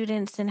with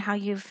students and how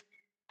you've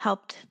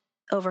helped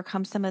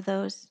overcome some of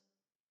those?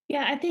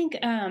 Yeah, I think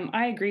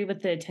I agree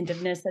with the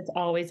attentiveness. That's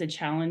always a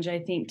challenge, I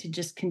think, to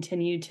just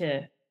continue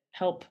to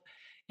help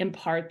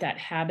impart that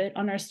habit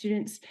on our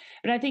students.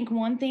 But I think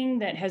one thing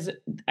that has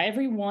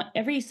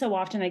every so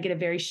often I get a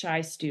very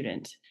shy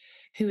student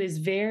who is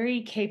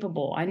very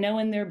capable. I know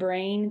in their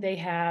brain they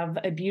have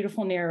a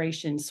beautiful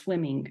narration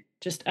swimming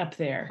just up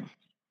there.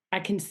 I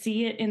can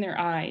see it in their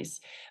eyes,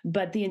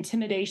 but the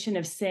intimidation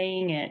of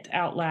saying it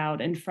out loud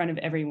in front of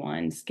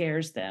everyone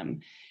scares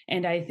them.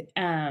 And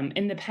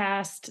in the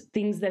past,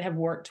 things that have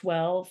worked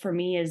well for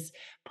me is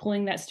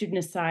pulling that student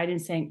aside and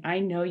saying, "I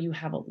know you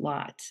have a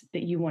lot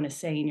that you want to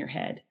say in your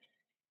head.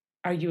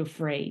 Are you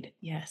afraid?"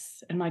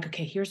 Yes. I'm like,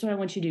 "Okay, here's what I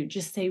want you to do.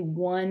 Just say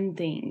one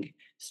thing.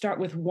 Start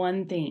with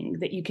one thing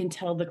that you can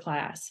tell the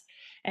class.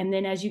 And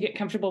then as you get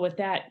comfortable with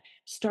that,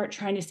 start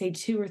trying to say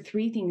 2 or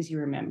 3 things you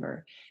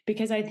remember.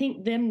 Because I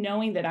think them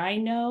knowing that I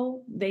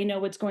know, they know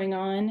what's going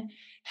on,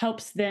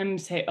 helps them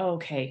say, oh,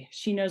 okay,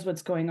 she knows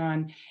what's going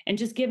on. And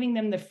just giving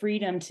them the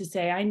freedom to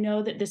say, I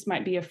know that this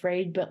might be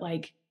afraid, but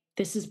like,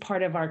 this is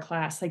part of our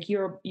class. Like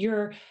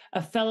you're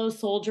a fellow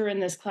soldier in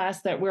this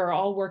class that we're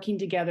all working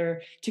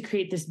together to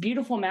create this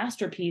beautiful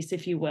masterpiece,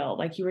 if you will.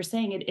 Like you were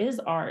saying, it is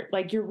art.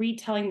 Like you're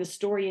retelling the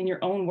story in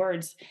your own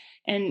words.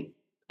 And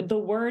the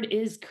word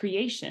is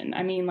creation.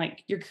 I mean,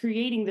 like you're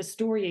creating the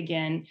story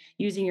again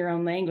using your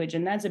own language.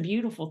 And that's a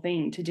beautiful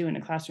thing to do in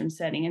a classroom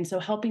setting. And so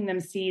helping them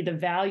see the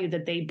value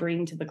that they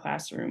bring to the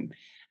classroom,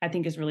 I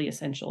think is really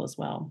essential as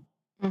well.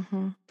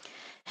 Hmm.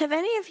 Have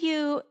any of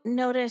you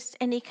noticed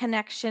any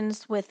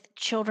connections with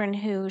children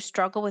who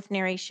struggle with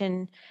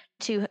narration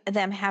to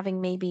them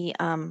having maybe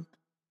um,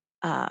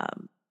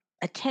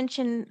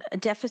 attention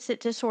deficit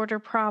disorder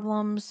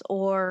problems,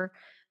 or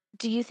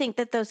do you think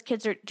that those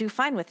kids do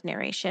fine with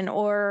narration,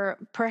 or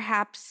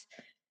perhaps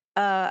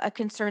a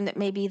concern that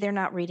maybe they're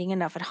not reading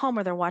enough at home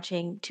or they're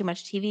watching too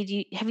much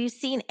TV? Have you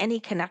seen any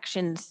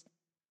connections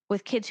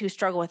with kids who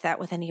struggle with that,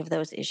 with any of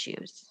those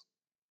issues?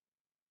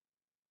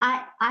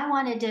 I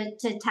wanted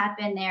to tap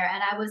in there,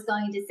 and I was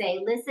going to say,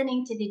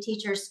 listening to the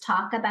teachers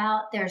talk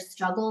about their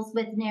struggles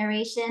with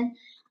narration,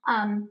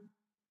 um,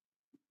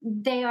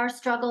 they are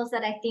struggles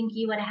that I think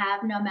you would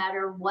have no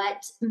matter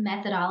what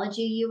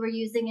methodology you were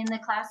using in the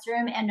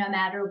classroom and no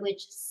matter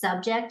which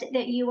subject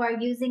that you are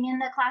using in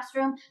the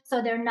classroom.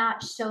 So they're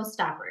not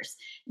showstoppers.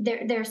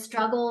 They're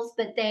struggles,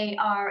 but they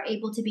are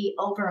able to be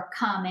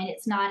overcome. And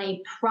it's not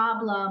a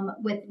problem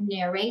with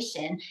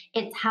narration.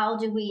 It's how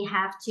do we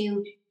have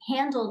to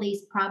handle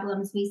these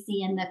problems we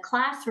see in the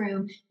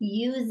classroom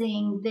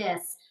using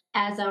this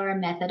as our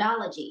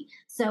methodology.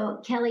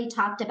 So Kelly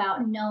talked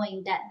about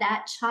knowing that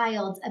that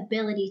child's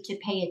ability to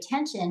pay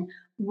attention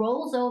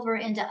rolls over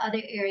into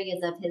other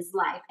areas of his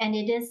life, and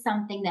it is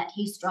something that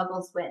he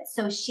struggles with.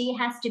 So she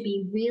has to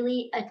be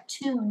really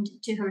attuned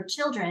to her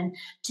children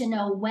to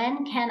know,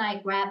 when can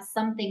I grab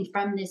something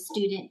from this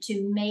student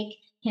to make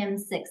him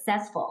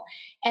successful.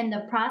 And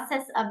the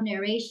process of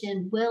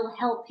narration will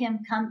help him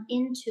come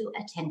into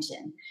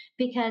attention,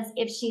 because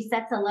if she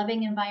sets a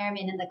loving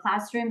environment in the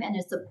classroom and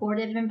a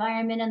supportive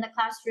environment in the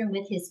classroom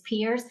with his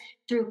peers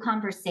through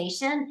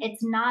conversation,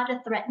 it's not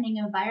a threatening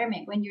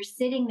environment. When you're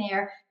sitting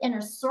there in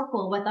a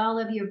circle with all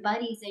of your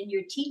buddies and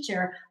your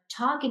teacher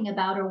talking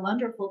about a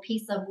wonderful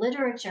piece of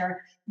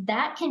literature,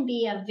 that can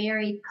be a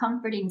very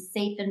comforting,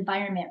 safe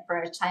environment for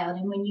a child.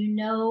 And when you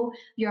know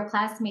your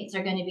classmates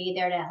are going to be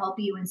there to help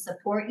you and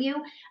support you,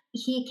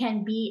 he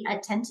can be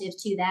attentive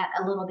to that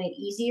a little bit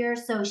easier.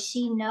 So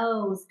she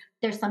knows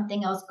there's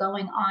something else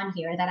going on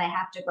here that I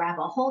have to grab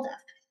a hold of.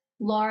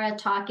 Laura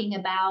talking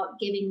about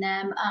giving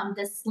them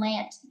the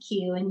slant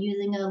cue and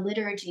using a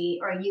liturgy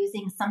or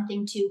using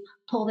something to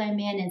pull them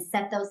in and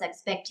set those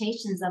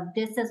expectations of,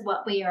 this is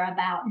what we are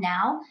about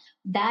now.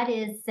 That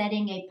is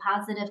setting a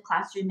positive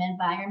classroom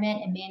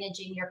environment and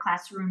managing your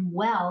classroom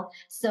well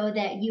so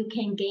that you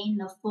can gain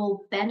the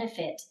full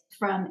benefit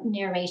from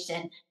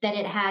narration that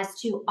it has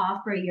to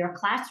offer your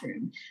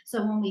classroom.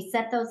 So when we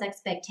set those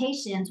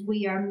expectations,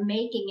 we are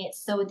making it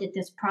so that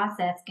this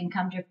process can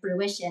come to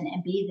fruition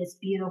and be this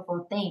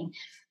beautiful thing.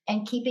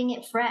 And keeping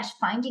it fresh,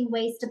 finding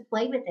ways to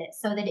play with it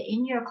so that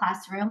in your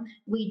classroom,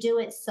 we do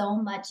it so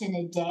much in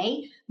a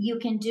day, you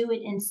can do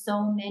it in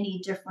so many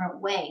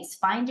different ways.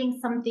 Finding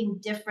something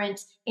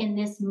different in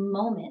this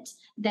moment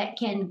that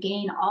can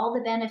gain all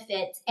the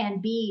benefits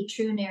and be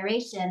true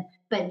narration,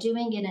 but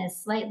doing it in a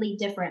slightly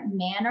different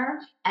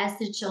manner as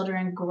the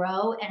children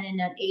grow and in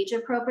an age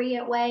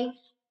appropriate way,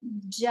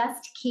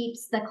 just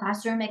keeps the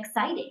classroom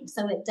exciting.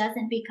 So it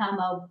doesn't become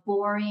a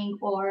boring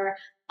or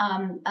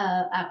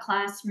a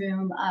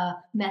classroom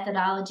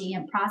methodology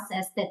and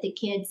process that the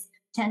kids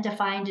tend to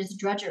find as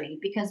drudgery,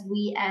 because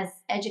we as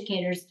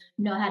educators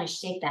know how to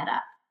shake that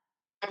up.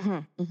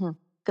 Hmm.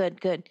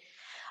 Good, good.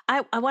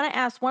 I want to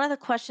ask, one of the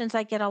questions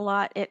I get a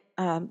lot at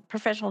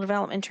professional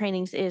development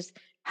trainings is,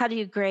 how do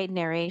you grade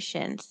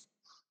narrations?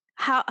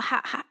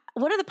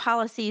 What are the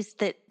policies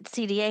that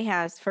CDA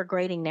has for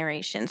grading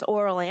narrations,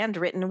 oral and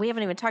written? We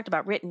haven't even talked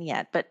about written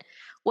yet, but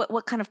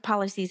what kind of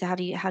policies? How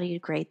do you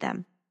grade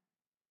them?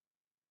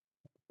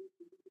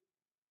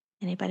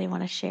 Anybody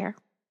want to share?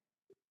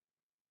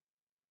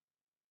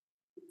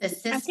 The I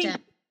think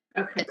system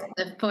Okay. that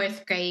the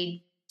fourth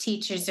grade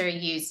teachers are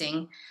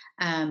using,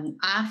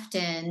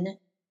 often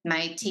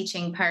my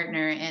teaching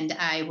partner and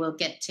I will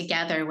get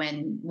together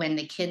when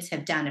the kids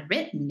have done a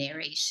written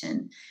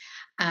narration,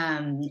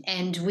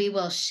 and we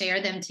will share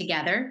them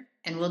together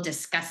and we'll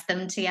discuss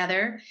them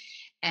together,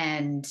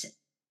 and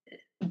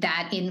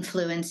that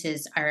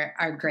influences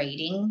our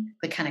grading.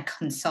 We kind of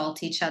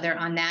consult each other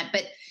on that,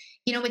 but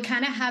we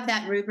kind of have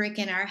that rubric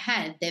in our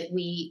head that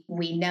we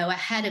know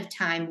ahead of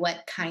time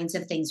what kinds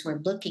of things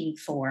we're looking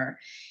for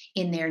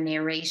in their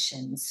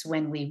narrations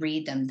when we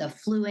read them: the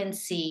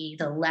fluency,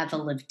 the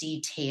level of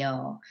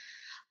detail,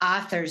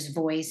 author's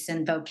voice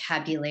and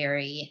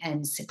vocabulary,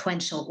 and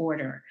sequential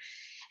order.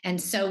 And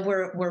so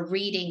we're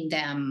reading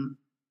them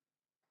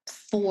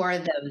for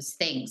those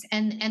things.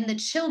 And the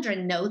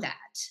children know that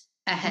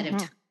ahead of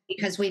Mm-hmm. time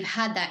because we've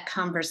had that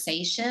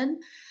conversation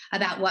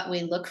about what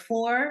we look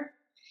for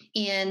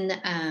in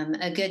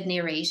a good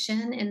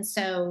narration. And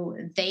so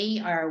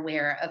they are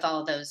aware of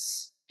all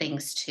those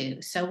things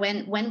too. So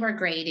when we're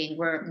grading,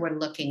 we're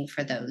looking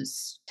for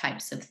those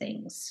types of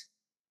things.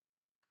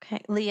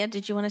 Okay. Leah,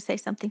 did you want to say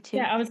something too?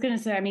 Yeah, I was going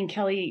to say, I mean,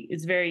 Kelly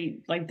is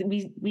very like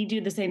we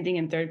do the same thing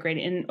in third grade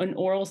in an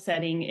oral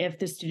setting. If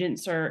the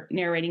students are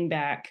narrating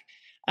back,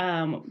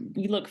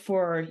 we look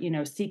for,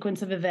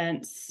 sequence of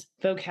events,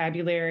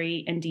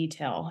 vocabulary, and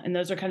detail. And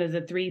those are kind of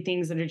the three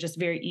things that are just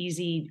very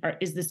easy.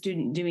 Is the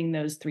student doing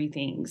those three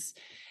things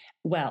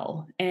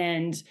well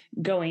and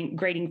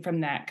grading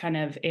from that kind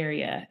of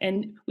area?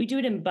 And we do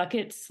it in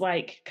buckets,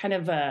 like kind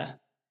of a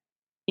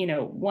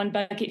one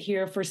bucket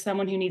here for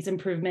someone who needs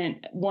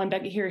improvement, one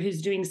bucket here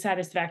who's doing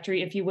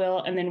satisfactory, if you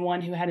will, and then one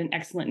who had an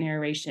excellent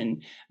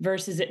narration,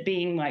 versus it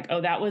being like,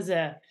 oh, that was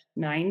a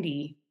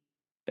 90,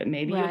 but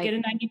maybe you'll get Right. a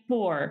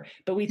 94.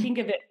 But we think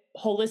of it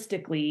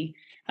holistically,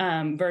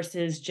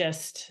 versus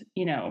just,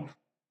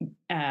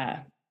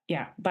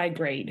 by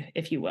grade,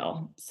 if you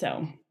will.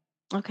 So,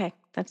 Okay.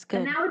 That's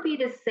And good. that would be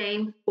the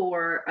same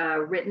for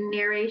written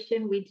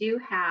narration. We do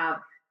have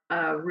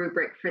a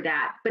rubric for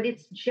that, but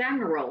it's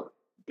general,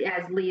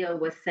 as Leah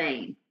was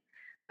saying.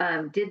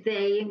 Did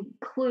they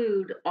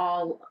include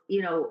all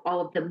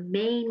of the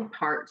main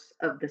parts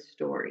of the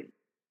story?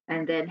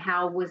 And then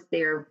how was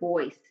their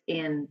voice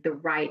in the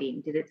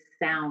writing? Did it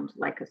sound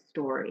like a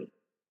story?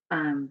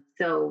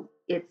 So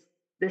it's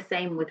the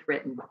same with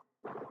written.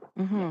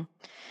 Mm-hmm.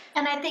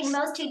 And I think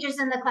most teachers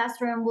in the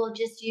classroom will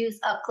just use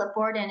a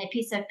clipboard and a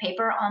piece of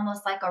paper,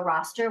 almost like a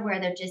roster, where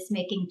they're just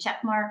making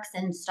check marks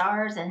and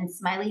stars and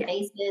smiley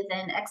faces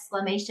and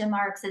exclamation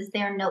marks as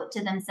their note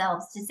to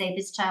themselves to say,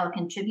 this child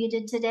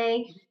contributed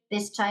today,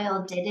 this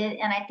child did it.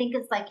 And I think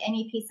it's like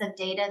any piece of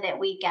data that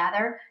we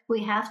gather,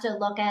 we have to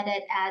look at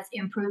it as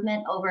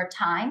improvement over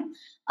time.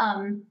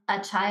 A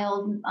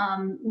child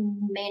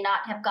may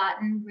not have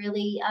gotten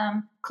really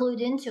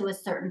clued into a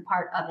certain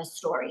part of a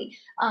story.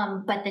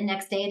 But the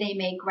next day they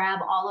may grab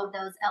all of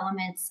those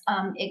elements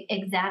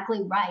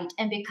exactly right.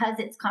 And because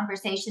it's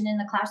conversation in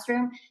the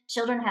classroom,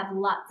 children have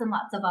lots and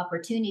lots of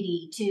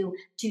opportunity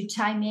to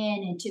chime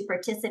in and to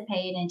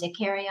participate and to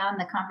carry on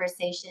the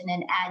conversation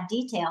and add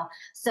detail.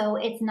 So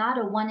it's not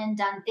a one and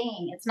done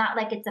thing. It's not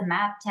like it's a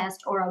math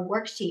test or a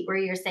worksheet where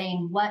you're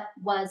saying what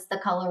was the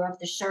color of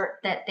the shirt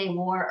that they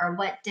wore or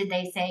what did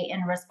they say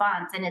in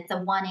response, and it's a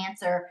one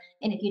answer,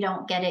 and if you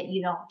don't get it,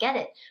 you don't get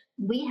it.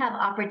 We have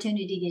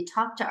opportunity to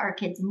talk to our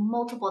kids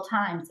multiple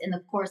times in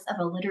the course of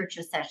a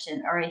literature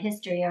session or a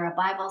history or a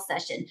Bible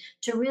session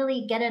to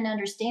really get an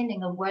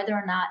understanding of whether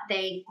or not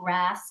they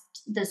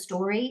grasped the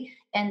story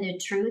and the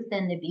truth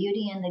and the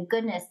beauty and the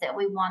goodness that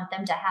we want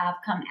them to have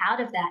come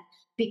out of that,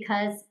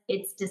 because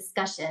it's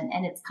discussion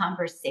and it's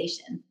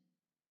conversation.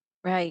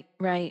 Right,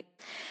 right.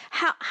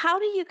 How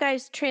do you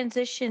guys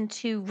transition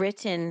to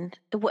written?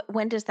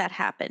 When does that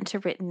happen to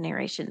written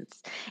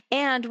narrations?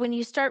 And when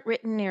you start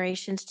written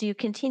narrations, do you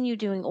continue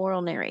doing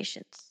oral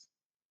narrations?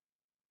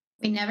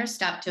 We never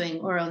stop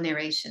doing oral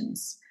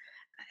narrations.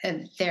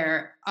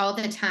 They're all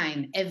the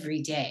time,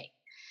 every day.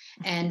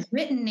 And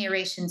written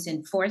narrations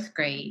in fourth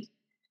grade,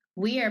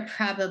 we are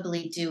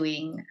probably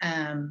doing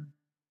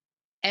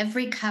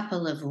every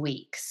couple of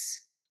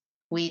weeks,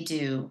 we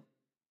do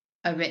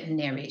a written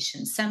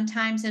narration.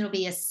 Sometimes it'll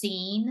be a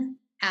scene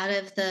out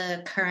of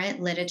the current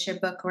literature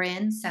book we're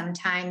in.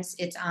 Sometimes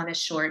it's on a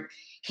short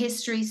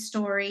history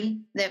story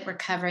that we're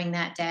covering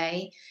that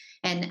day.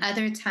 And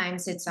other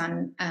times it's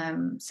on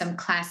some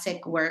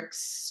classic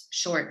works,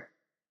 short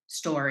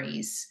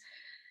stories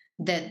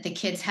that the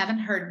kids haven't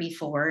heard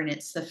before. And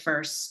it's the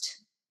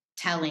first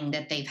telling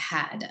that they've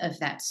had of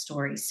that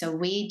story. So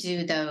we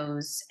do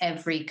those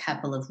every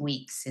couple of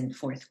weeks in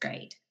fourth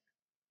grade.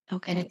 And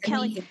Okay. it's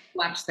Kelly, amazing to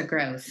watch the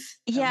growth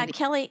over yeah, the.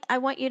 Kelly, I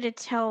want you to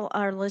tell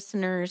our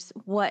listeners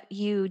what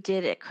you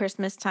did at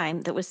Christmas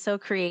time that was so Oh,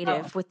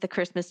 creative with the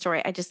Christmas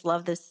story. I just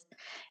love this.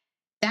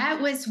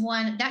 that was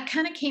one that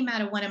kind of came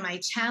out of one of my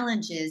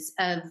challenges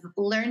of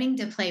learning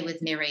to play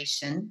with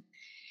narration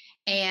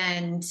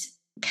and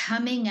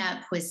coming up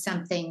with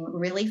something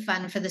really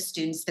fun for the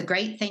students. The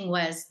great thing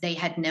was they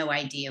had no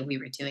idea we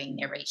were doing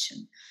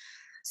narration.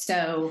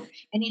 So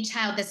any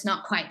child that's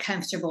not quite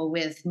comfortable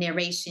with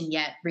narration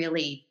yet,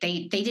 really,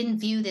 they didn't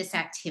view this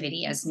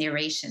activity as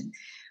narration.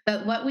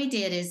 But what we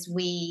did is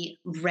we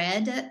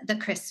read the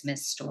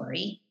Christmas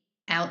story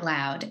out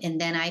loud, and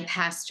then I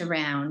passed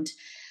around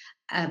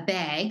a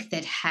bag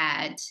that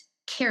had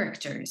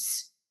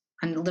characters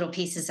on little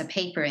pieces of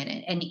paper in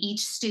it. And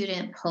each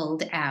student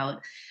pulled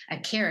out a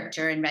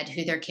character and read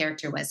who their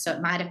character was. So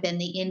it might have been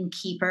the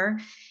innkeeper,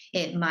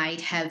 it might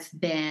have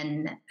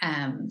been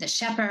the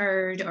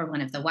shepherd or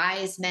one of the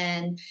wise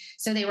men.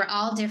 So they were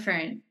all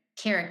different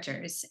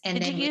characters. And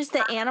Did you then use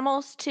the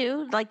animals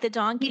too, like the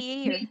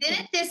donkey we did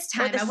it this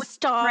or time. the I wasn't brave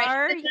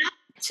star? enough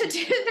to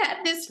do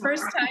that this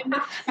first time,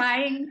 of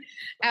trying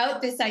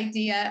out this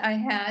idea I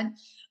had.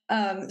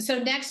 So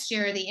next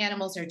year, the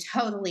animals are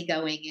totally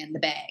going in the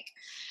bag.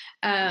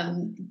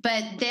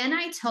 But then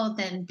I told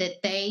them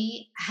that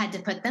they had to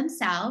put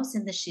themselves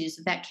in the shoes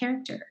of that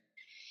character,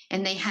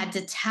 and they had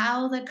to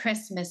tell the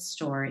Christmas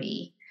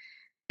story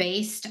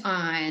based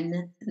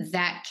on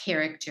that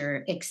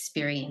character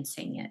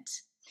experiencing it.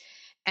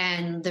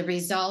 And the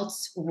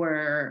results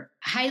were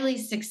highly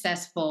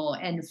successful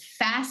and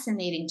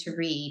fascinating to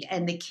read.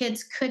 And the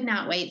kids could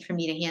not wait for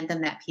me to hand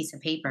them that piece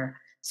of paper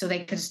so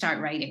they could start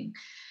writing.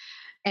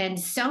 And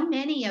so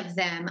many of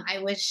them, I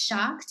was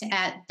shocked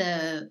at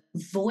the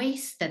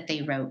voice that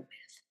they wrote with.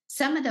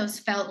 Some of those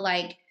felt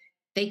like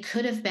they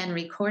could have been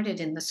recorded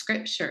in the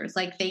scriptures,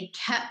 like they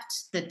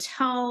kept the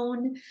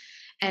tone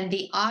and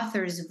the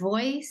author's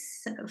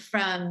voice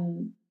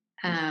from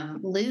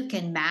Luke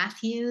and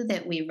Matthew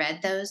that we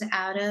read those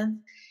out of.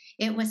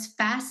 It was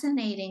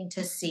fascinating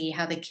to see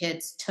how the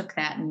kids took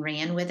that and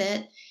ran with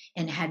it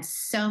and had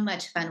so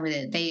much fun with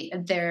it.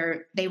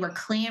 They were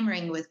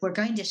clamoring with, "We're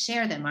going to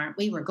share them, aren't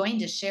we? We're going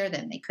to share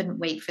them." They couldn't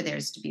wait for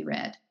theirs to be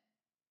read.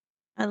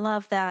 I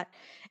love that.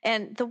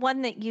 And the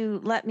one that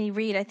you let me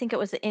read, I think it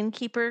was the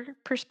innkeeper Yes,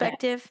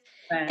 perspective.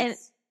 And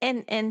yes,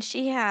 and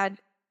she had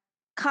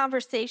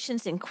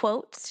conversations in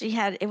quotes. She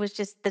had it was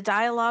just the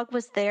dialogue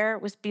was there.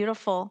 It was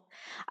beautiful.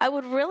 I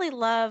would really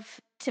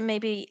love to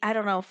maybe I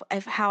don't know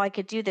if how I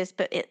could do this,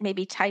 but it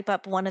maybe type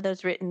up one of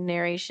those written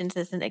narrations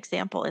as an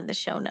example in the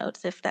show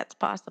notes if that's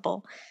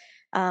possible.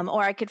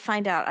 Or I could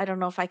find out. I don't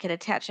know if I could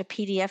attach a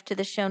PDF to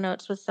the show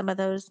notes with some of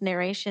those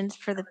narrations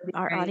for that would be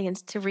our great.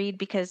 audience to read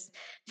because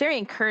very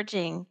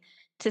encouraging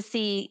to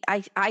see.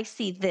 I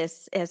see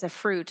this as a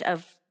fruit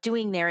of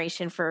doing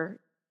narration for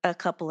a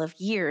couple of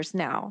years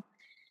now.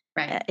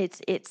 Right.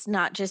 It's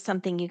not just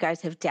something you guys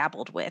have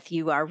dabbled with.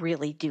 You are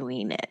really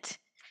doing it,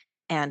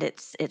 and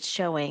it's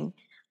showing.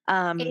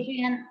 Um,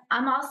 Adrian,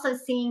 I'm also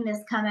seeing this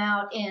come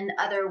out in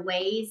other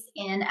ways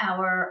in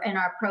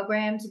our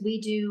programs.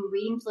 We do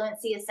reading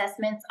fluency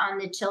assessments on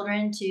the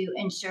children to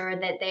ensure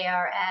that they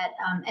are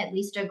at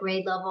least a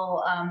grade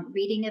level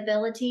reading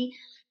ability.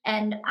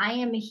 And I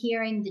am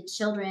hearing the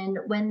children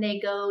when they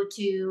go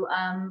to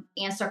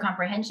answer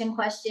comprehension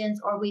questions,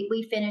 or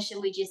we finish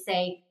and we just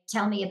say,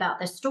 "Tell me about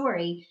the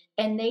story."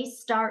 And they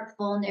start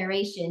full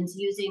narrations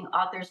using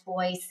author's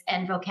voice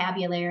and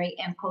vocabulary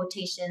and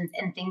quotations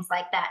and things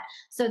like that.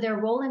 So they're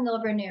rolling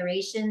over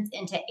narrations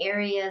into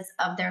areas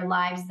of their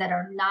lives that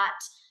are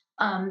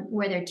not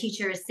where their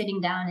teacher is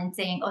sitting down and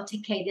saying, "Oh,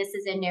 okay, this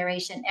is a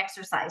narration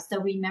exercise.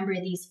 So remember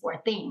these four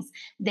things."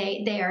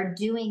 They are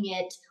doing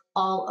it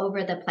all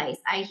over the place.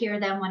 I hear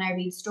them when I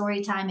read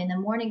story time in the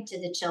morning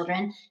to the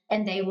children,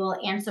 and they will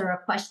answer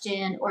a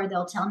question or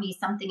they'll tell me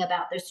something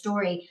about their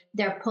story.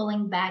 They're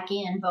pulling back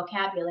in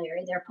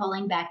vocabulary, they're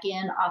pulling back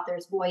in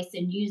author's voice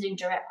and using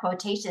direct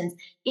quotations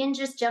in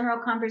just general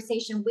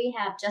conversation we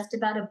have just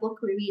about a book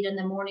we read in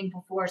the morning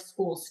before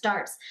school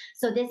starts.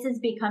 So this is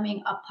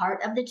becoming a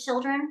part of the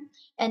children,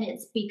 and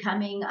it's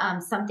becoming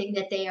something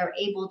that they are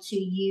able to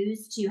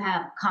use to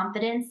have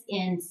confidence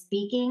in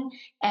speaking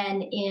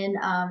and in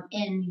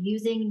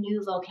using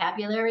new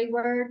vocabulary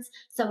words.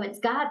 So it's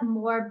got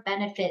more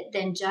benefit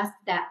than just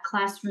that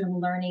classroom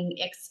learning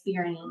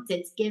experience.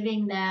 It's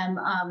giving them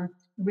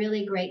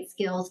really great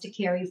skills to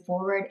carry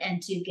forward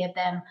and to give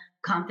them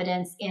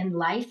confidence in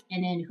life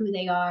and in who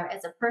they are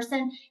as a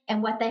person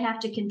and what they have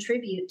to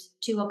contribute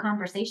to a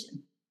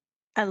conversation.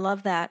 I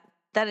love that.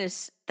 That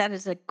is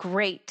a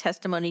great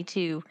testimony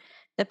to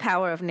the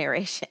power of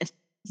narration.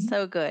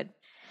 So good.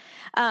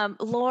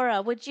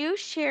 Laura, would you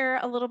share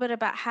a little bit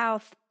about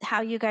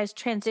how you guys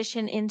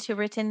transition into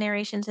written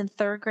narrations in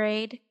third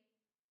grade?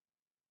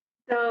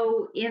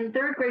 So in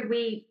third grade,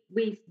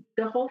 we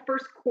the whole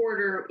first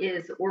quarter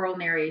is oral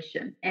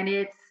narration, and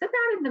it's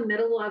about in the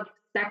middle of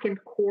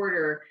second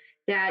quarter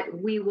that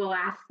we will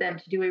ask them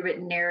to do a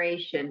written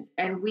narration,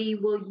 and we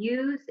will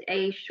use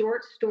a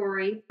short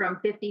story from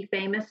 50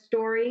 famous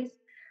stories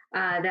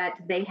that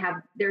they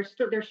have. They're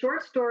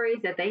short stories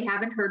that they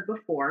haven't heard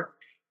before,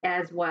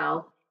 as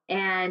well.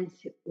 And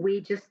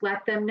we just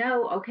let them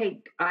know,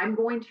 okay, I'm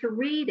going to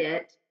read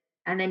it,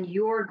 and then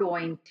you're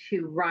going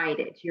to write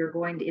it. You're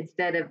going to,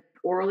 instead of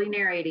orally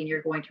narrating,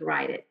 you're going to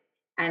write it.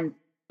 And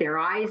their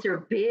eyes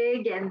are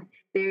big and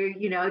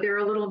they're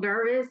a little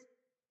nervous,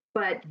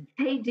 but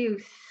they do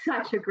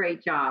such a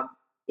great job.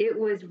 It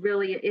was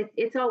really,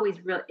 it's always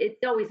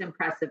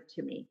impressive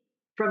to me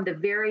from the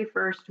very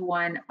first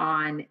one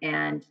on.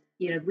 And,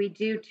 we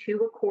do two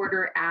a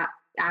quarter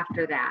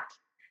after that,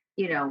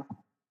 you know,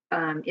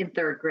 in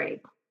third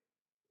grade.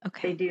 They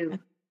Okay. do,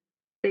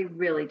 they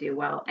really do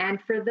well. And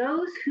for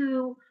those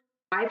who,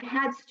 I've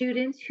had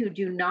students who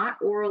do not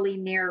orally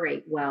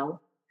narrate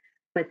well,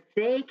 but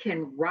they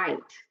can write.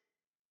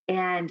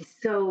 And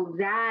so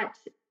that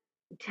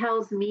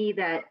tells me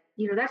that,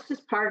 that's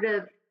just part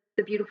of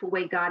the beautiful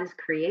way God has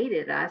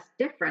created us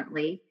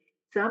differently.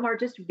 Some are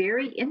just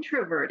very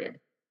introverted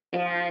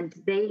and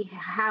they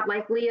have,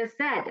 like Leah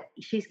said,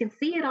 she can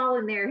see it all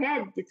in their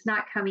head. It's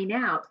not coming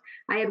out.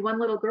 I had one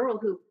little girl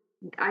who,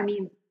 I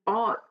mean,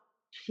 all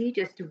She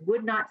just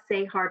would not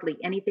say hardly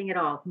anything at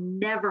all,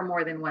 never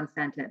more than one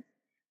sentence.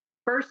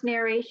 First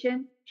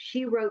narration,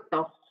 she wrote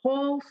the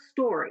whole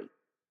story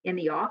in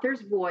the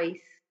author's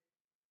voice.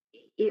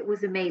 It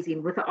was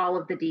amazing with all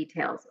of the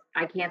details.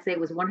 I can't say it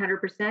was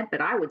 100%,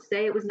 but I would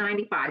say it was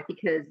 95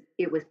 because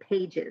it was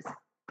pages.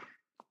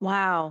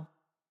 Wow.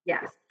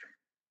 Yes.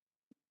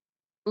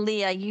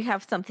 Leah, you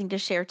have something to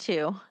share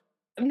too.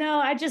 No,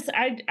 I just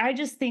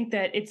think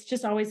that it's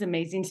just always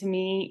amazing to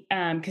me,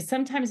 because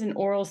sometimes in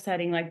oral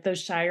setting, like those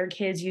shyer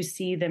kids, you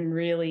see them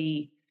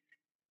really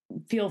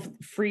feel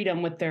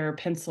freedom with their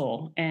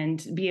pencil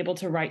and be able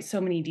to write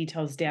so many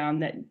details down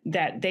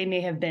that they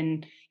may have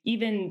been,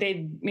 even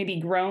they've maybe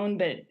grown,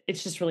 but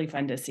it's just really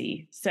fun to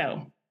see.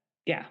 So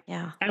yeah,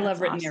 Yeah, I that's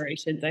love written awesome.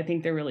 narrations. I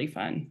think they're really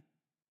fun.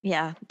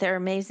 Yeah, they're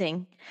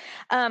amazing.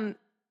 Um,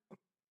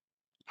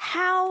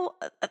 how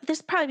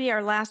this probably be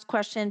our last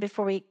question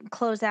before we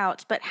close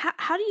out, but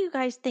how do you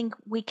guys think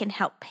we can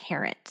help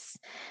parents?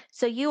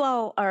 So you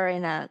all are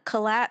in a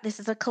this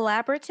is a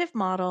collaborative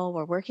model.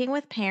 We're working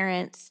with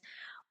parents.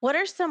 What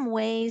are some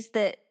ways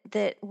that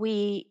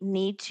we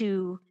need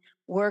to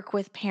work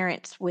with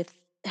parents with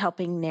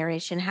helping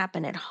narration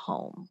happen at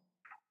home?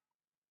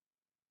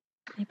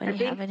 I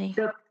Anybody have think any?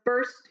 the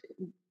first,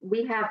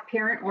 we have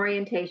parent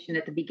orientation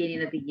at the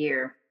beginning of the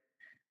year.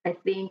 I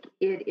think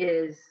it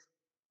is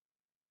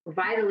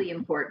vitally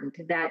important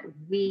that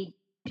we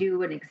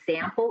do an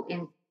example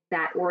in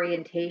that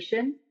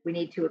orientation. We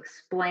need to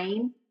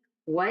explain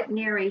what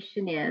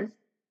narration is,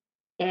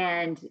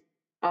 and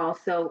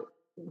also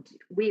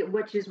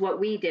which is what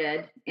we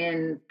did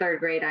in third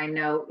grade. I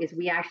know is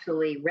we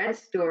actually read a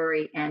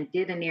story and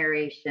did a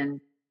narration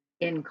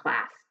in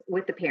class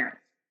with the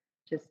parents,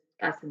 just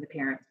us and the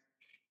parents,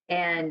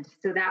 and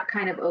so that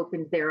kind of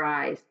opened their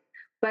eyes.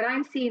 But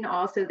I'm seeing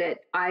also that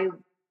I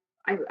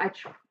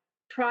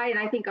try, and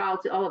I think all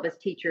of us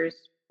teachers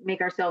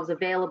make ourselves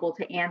available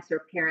to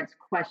answer parents'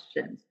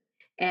 questions.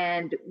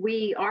 And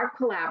we are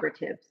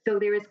collaborative. So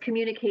there is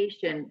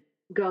communication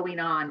going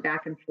on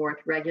back and forth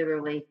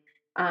regularly,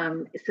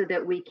 so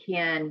that we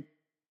can,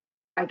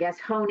 I guess,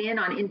 hone in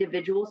on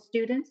individual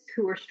students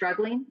who are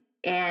struggling.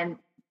 And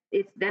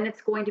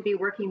it's going to be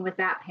working with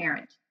that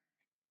parent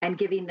and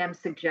giving them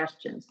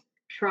suggestions.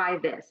 Try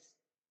this.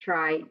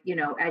 Try,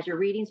 as you're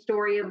reading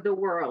Story of the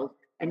World,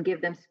 and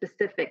give them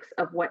specifics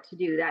of what to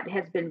do. That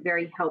has been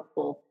very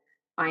helpful.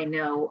 I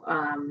know.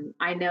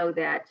 I know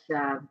that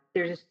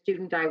there's a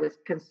student I was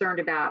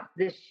concerned about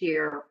this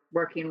year,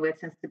 working with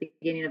since the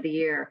beginning of the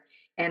year,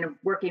 and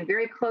working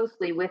very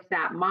closely with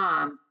that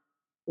mom.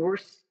 We're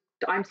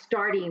I'm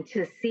starting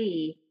to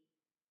see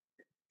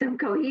some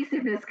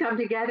cohesiveness come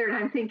together, and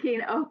I'm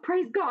thinking, oh,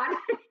 praise God.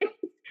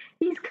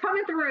 He's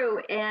coming through.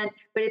 And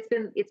but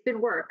it's been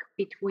work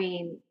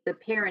between the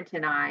parent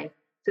and I.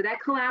 So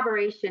that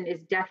collaboration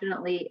is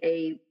definitely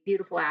a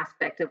beautiful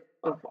aspect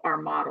of our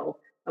model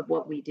of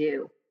what we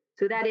do.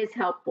 So that is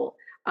helpful.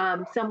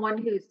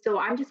 So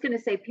I'm just going to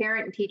say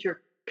parent and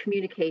teacher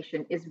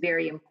communication is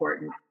very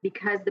important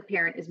because the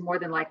parent is more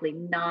than likely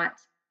not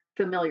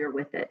familiar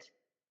with it.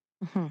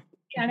 Mhm,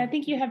 Yeah, and I mhm.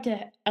 think you have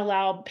to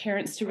allow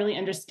parents to really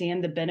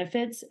understand the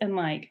benefits and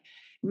like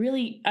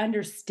really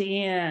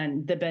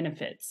understand the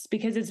benefits,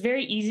 because it's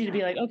very easy to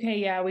be like, okay,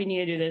 yeah, we need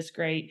to do this,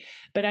 great.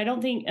 But I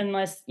don't think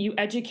unless you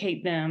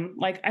educate them,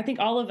 like I think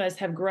all of us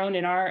have grown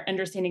in our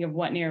understanding of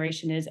what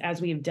narration is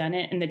as we have done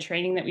it and the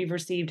training that we've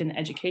received and the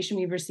education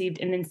we've received,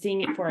 and then seeing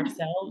it for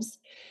ourselves.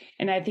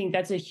 And I think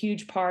that's a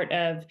huge part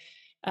of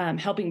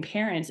helping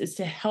parents is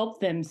to help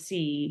them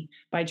see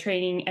by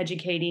training,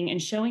 educating,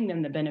 and showing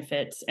them the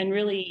benefits, and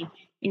really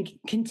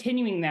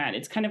continuing that.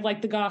 It's kind of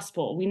like the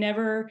gospel. We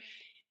never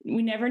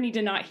need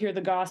to not hear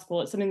the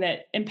gospel. It's something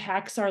that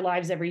impacts our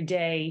lives every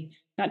day.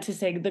 Not to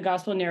say the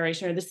gospel and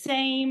narration are the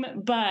same,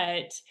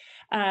 but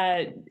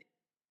uh,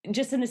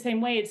 just in the same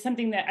way, it's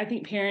something that I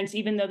think parents,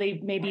 even though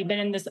they've maybe been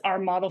in this our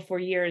model for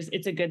years,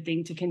 it's a good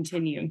thing to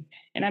continue.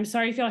 And I'm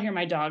sorry if y'all hear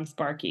my dogs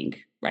barking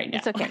right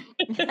It's now. okay.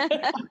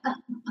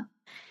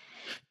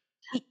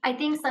 I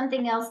think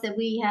something else that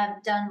we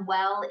have done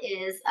well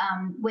is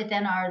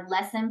within our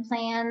lesson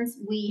plans,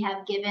 we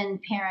have given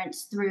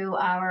parents through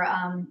our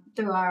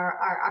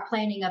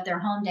planning of their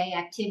home day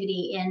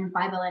activity in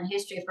Bible and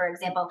history, for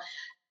example,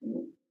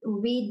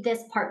 read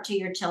this part to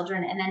your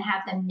children and then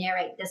have them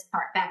narrate this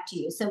part back to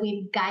you. So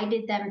we've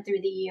guided them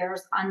through the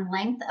years on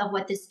length of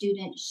what the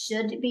student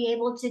should be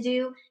able to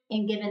do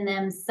and given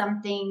them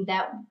something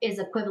that is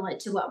equivalent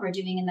to what we're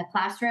doing in the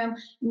classroom,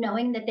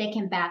 knowing that they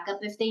can back up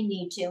if they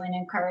need to and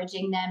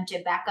encouraging them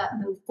to back up,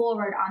 move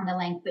forward on the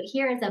length. But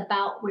here is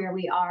about where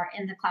we are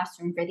in the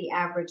classroom for the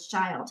average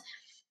child.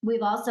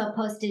 We've also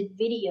posted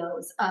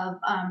videos of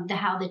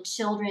how the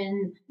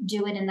children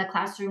do it in the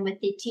classroom with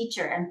the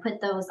teacher and put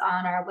those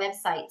on our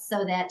website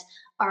so that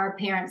our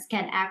parents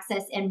can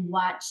access and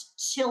watch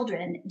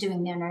children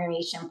doing their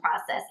narration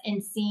process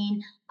and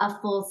seeing a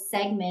full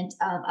segment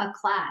of a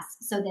class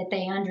so that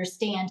they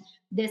understand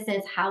this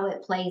is how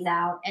it plays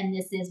out and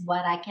this is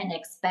what I can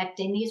expect.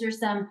 And these are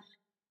some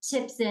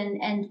tips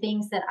and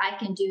things that I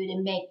can do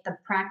to make the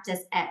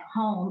practice at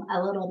home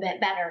a little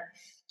bit better.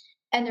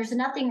 And there's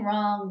nothing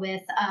wrong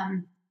with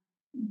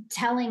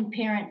telling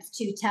parents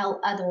to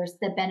tell others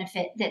the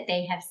benefit that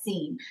they have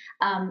seen.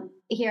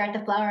 Here at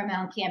the Flower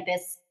Mound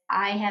campus,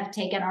 I have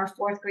taken our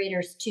fourth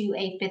graders to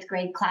a fifth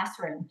grade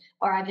classroom,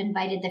 or I've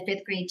invited the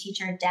fifth grade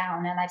teacher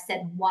down and I've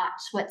said, watch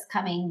what's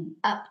coming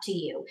up to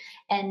you.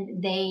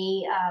 And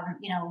they,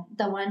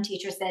 the one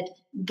teacher said,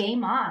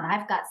 game on.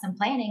 I've got some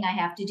planning I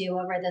have to do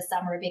over the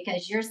summer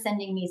because you're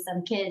sending me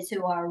some kids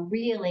who are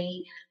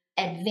really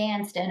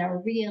advanced and are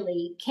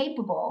really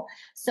capable.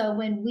 So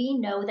when we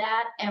know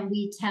that and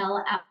we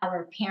tell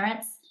our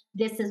parents,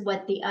 this is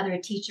what the other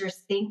teachers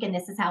think and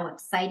this is how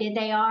excited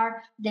they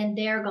are, then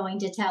they're going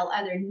to tell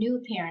other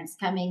new parents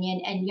coming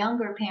in and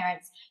younger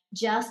parents,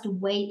 just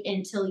wait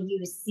until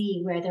you see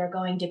where they're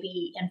going to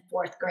be in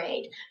fourth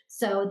grade.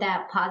 So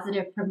that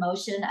positive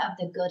promotion of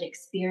the good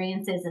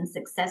experiences and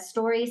success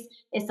stories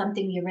is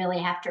something you really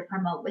have to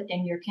promote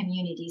within your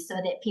community so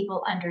that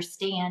people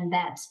understand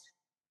that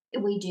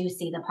we do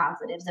see the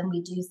positives and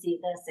we do see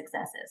the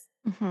successes.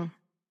 Mm-hmm.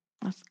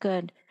 That's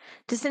good.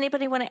 Does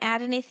anybody want to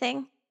add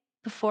anything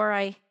before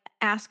I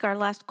ask our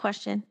last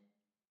question?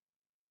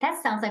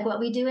 That sounds like what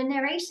we do in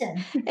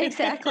narration.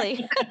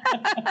 Exactly.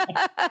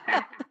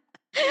 I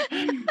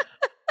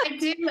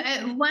do.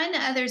 One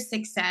other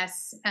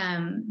success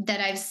that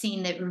I've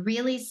seen that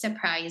really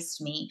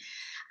surprised me.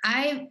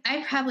 I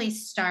probably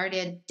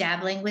started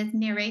dabbling with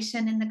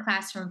narration in the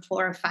classroom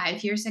 4 or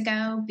 5 years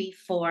ago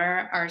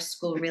before our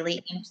school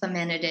really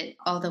implemented it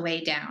all the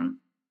way down.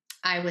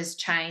 I was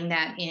trying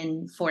that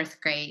in fourth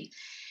grade.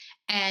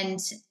 And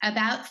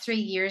about 3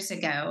 years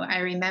ago, I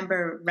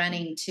remember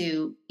running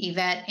to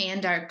Yvette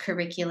and our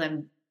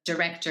curriculum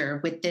director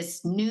with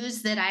this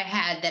news that I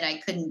had that I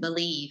couldn't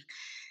believe,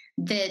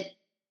 that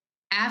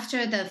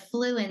after the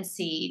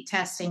fluency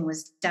testing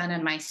was done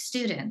on my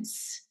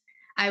students,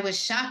 I was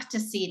shocked to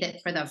see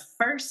that for the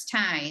first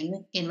time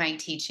in my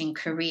teaching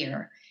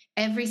career,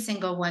 every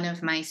single one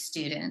of my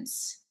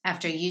students,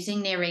 after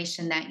using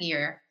narration that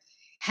year,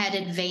 had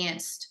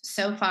advanced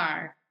so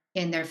far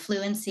in their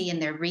fluency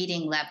and their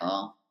reading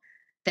level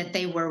that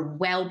they were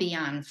well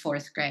beyond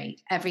fourth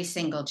grade, every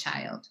single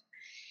child.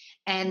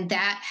 And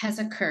that has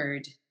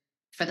occurred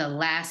for the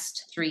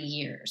last 3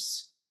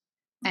 years.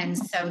 And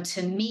so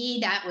to me,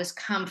 that was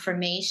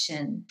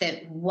confirmation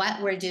that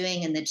what we're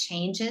doing and the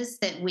changes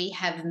that we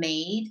have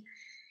made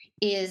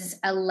is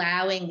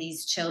allowing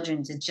these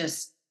children to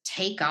just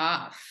take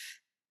off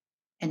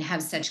and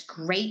have such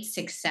great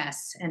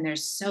success. And they're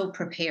so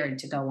prepared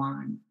to go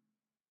on.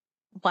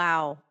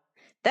 Wow.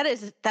 That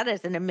is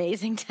an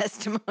amazing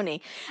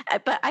testimony.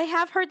 But I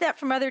have heard that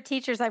from other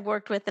teachers I've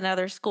worked with in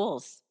other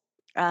schools.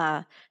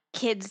 Uh,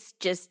 Kids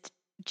just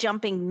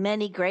jumping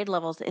many grade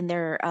levels in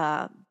their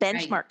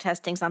benchmark Right.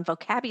 testings on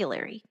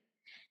vocabulary.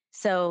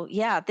 So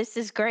yeah, this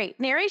is great.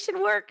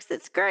 Narration works.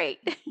 It's great.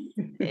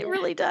 It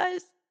really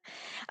does.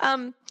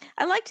 I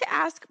like to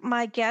ask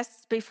my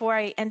guests before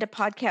I end a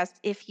podcast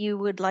if you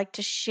would like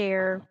to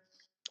share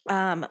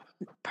um,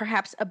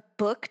 perhaps a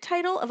book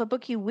title of a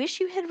book you wish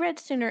you had read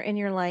sooner in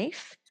your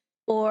life,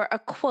 or a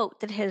quote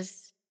that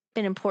has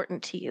been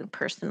important to you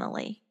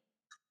personally.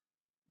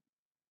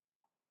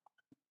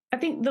 I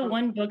think the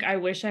one book I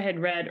wish I had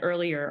read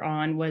earlier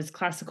on was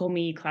Classical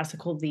Me,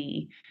 Classical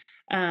Thee.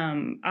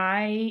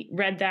 I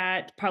read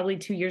that probably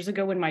 2 years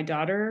ago when my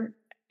daughter,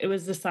 it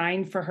was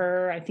assigned for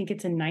her. I think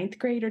it's in ninth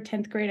grade or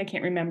 10th grade. I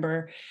can't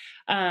remember.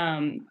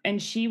 And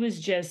she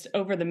was just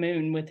over the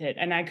moon with it.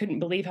 And I couldn't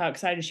believe how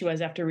excited she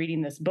was after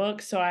reading this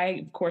book. So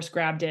I, of course,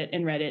 grabbed it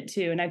and read it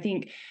too. And I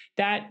think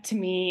that to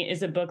me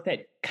is a book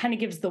that kind of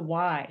gives the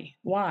why.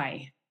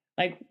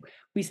 Like,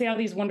 we say all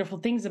these wonderful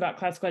things about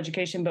classical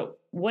education, but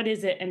what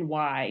is it and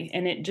why?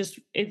 And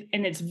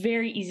it's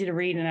very easy to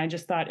read. And I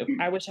just thought,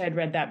 I wish I had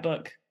read that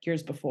book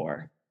years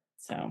before.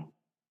 So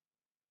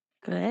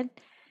Good.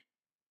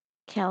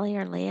 Kelly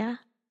or Leah?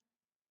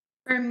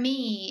 For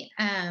me,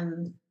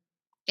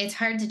 it's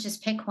hard to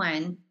just pick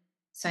one.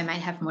 So I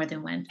might have more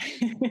than one.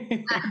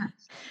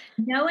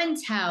 Know and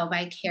Tell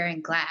by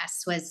Karen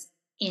Glass was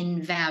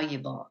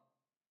invaluable.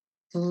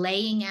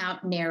 Laying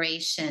out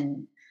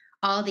narration,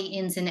 all the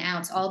ins and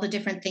outs, all the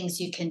different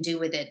things you can do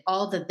with it,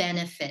 all the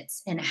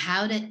benefits, and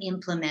how to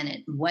implement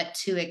it, what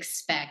to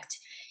expect.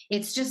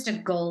 It's just a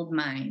gold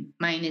mine.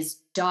 Mine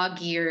is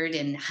dog-eared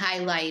and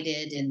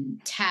highlighted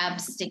and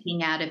tabs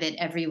sticking out of it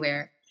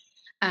everywhere.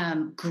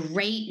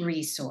 Great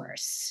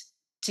resource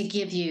to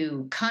give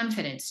you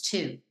confidence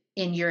too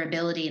in your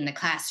ability in the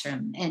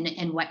classroom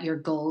and what your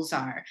goals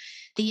are.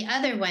 The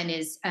other one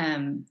is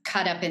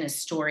Caught Up in a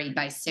Story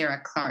by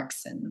Sarah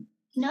Clarkson.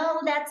 No,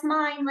 that's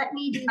mine. Let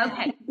me do that.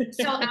 Okay,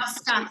 so I'll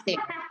stop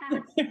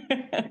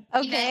there.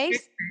 Okay.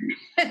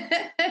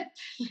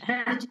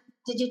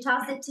 Did you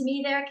toss it to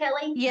me there,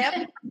 Kelly?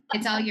 Yep.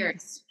 It's all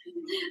yours.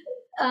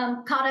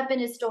 caught up in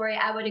his story,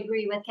 I would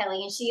agree with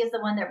Kelly, and she is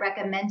the one that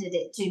recommended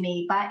it to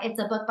me. But it's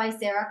a book by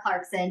Sarah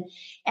Clarkson,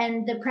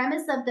 and the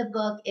premise of the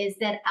book is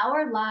that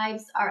our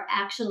lives are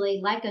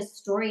actually like a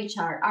story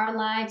chart. Our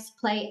lives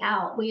play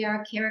out. We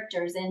are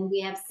characters, and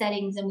we have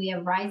settings, and we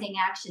have rising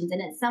actions.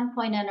 And at some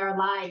point in our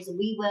lives,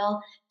 we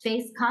will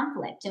face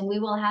conflict, and we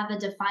will have a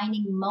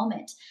defining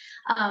moment,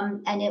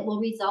 and it will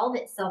resolve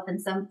itself in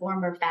some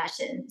form or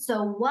fashion.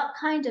 So, what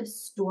kind of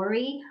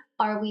story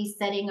are we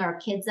setting our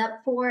kids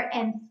up for?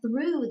 And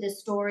through the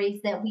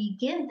stories that we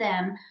give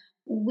them,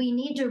 we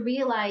need to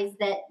realize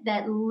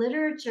that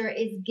literature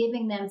is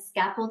giving them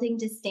scaffolding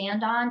to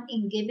stand on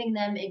and giving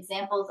them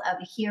examples of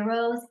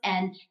heroes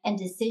and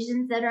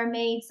decisions that are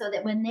made, so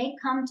that when they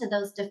come to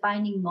those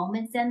defining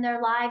moments in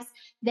their lives,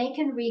 they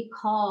can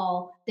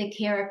recall the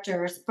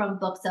characters from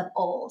books of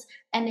old,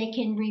 and they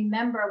can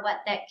remember what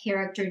that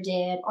character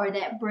did, or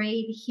that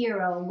brave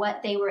hero,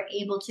 what they were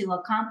able to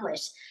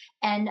accomplish,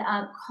 and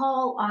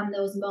call on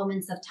those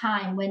moments of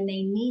time when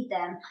they need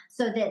them,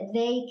 so that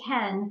they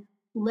can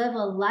live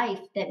a life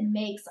that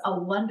makes a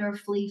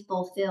wonderfully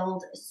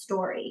fulfilled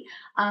story.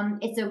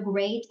 It's a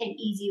great and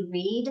easy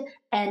read,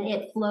 and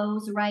it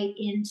flows right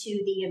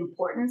into the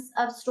importance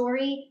of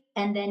story.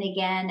 And then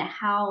again,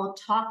 how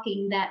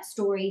talking that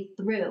story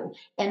through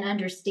and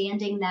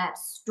understanding that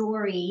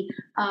story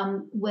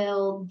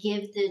will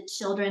give the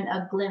children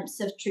a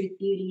glimpse of truth,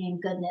 beauty,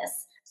 and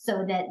goodness,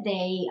 so that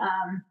they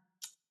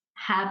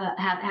have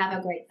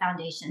a great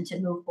foundation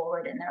to move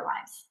forward in their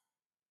lives.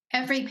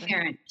 Every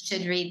parent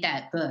should read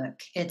that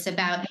book. It's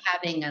about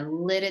having a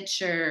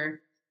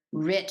literature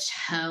rich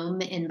home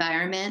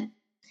environment.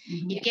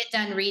 You get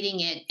done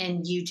reading it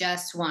and you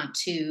just want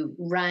to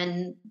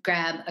run,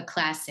 grab a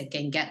classic,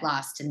 and get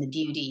lost in the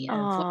beauty of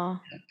what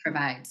it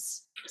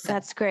provides. So.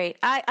 That's great.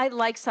 I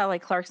like Sally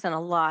Clarkson a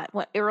lot.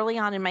 Early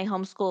on in my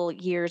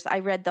homeschool years,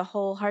 I read The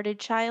Wholehearted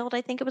Child, I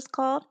think it was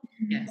called.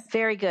 Yes.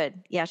 Very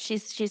good. Yeah,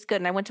 she's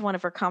good. And I went to one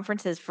of her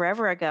conferences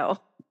forever ago.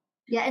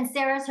 Yeah, and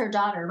Sarah's her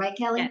daughter, right,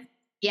 Kelly?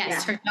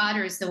 Yes, her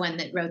daughter is the one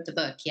that wrote the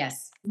book.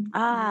 Yes.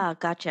 Ah,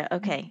 gotcha.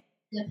 Okay.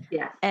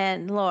 Yes.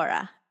 And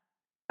Laura.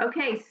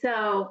 Okay,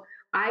 so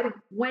I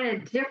went a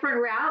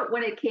different route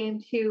when it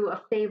came to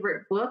a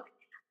favorite book.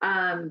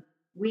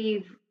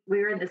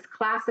 We're in this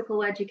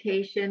classical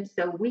education,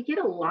 so we get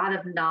a lot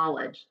of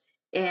knowledge.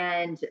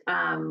 And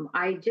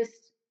I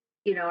just,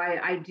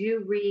 I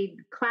do read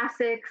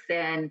classics,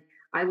 and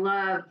I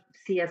love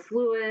C.S.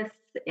 Lewis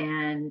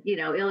and,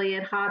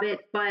 Iliad,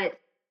 Hobbit, but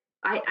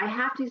I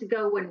have to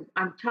go when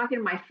I'm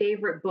talking my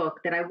favorite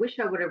book that I wish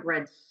I would have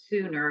read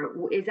sooner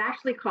is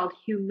actually called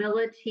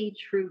Humility,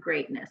 True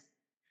Greatness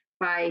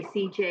by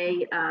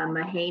C.J.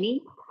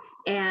 Mahaney.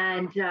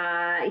 And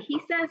he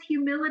says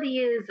humility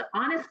is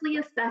honestly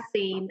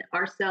assessing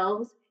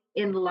ourselves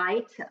in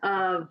light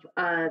of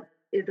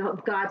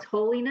God's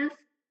holiness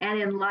and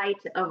in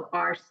light of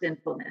our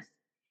sinfulness.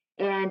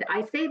 And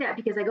I say that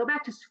because I go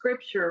back to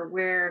scripture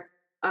where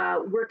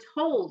we're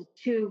told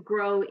to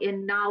grow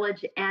in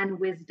knowledge and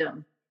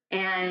wisdom.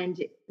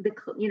 And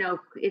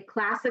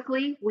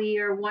classically, we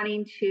are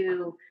wanting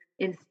to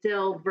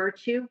instill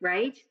virtue,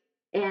 right?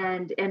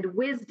 And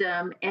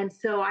wisdom. And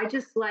so I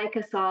just like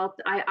us all.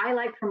 I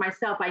like for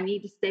myself, I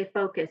need to stay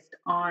focused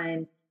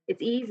on.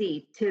 It's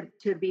easy to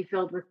be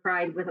filled with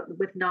pride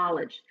with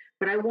knowledge,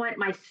 but I want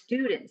my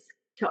students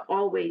to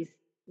always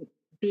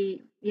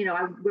be,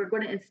 we're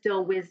going to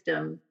instill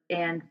wisdom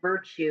and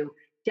virtue,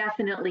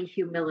 definitely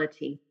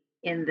humility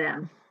in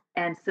them.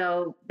 And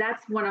so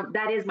that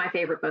is my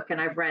favorite book, and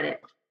I've read it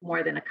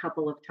more than a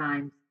couple of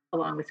times,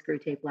 along with Screw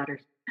Tape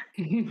Letters.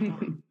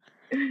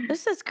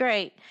 This is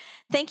great.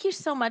 Thank you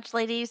so much,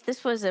 ladies.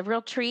 This was a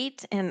real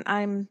treat, and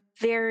I'm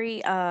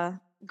very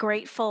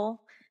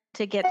grateful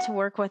to get to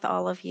work with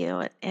all of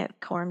you at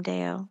Coram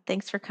Deo.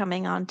 Thanks for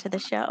coming on to the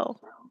show.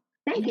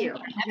 Thank you.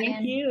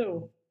 Thank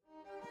you.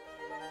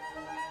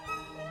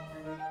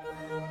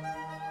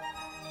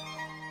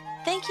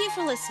 Thank you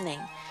for listening.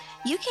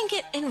 You can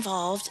get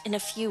involved in a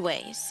few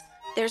ways.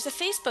 There's a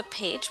Facebook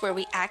page where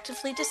we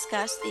actively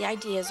discuss the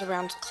ideas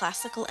around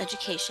classical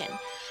education.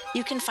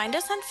 You can find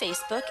us on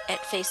Facebook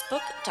at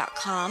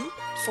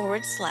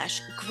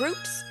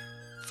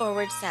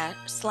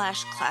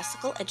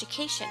facebook.com/groups/classical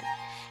education.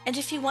 And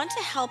if you want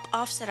to help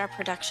offset our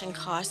production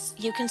costs,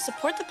 you can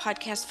support the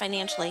podcast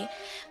financially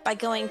by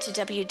going to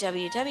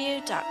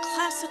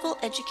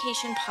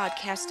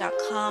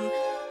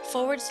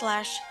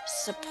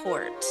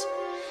www.classicaleducationpodcast.com/support.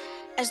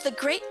 As the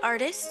great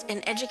artist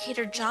and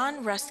educator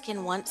John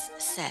Ruskin once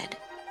said,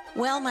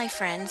 "Well, my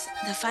friends,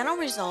 the final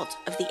result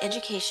of the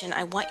education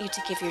I want you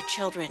to give your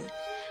children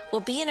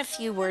will be in a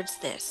few words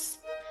this: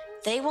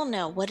 they will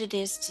know what it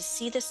is to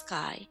see the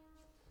sky,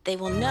 they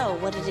will know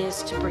what it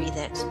is to breathe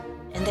it,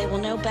 and they will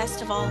know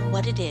best of all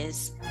what it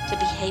is to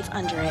behave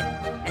under it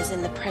as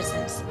in the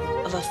presence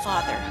of a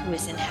Father who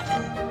is in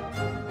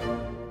heaven."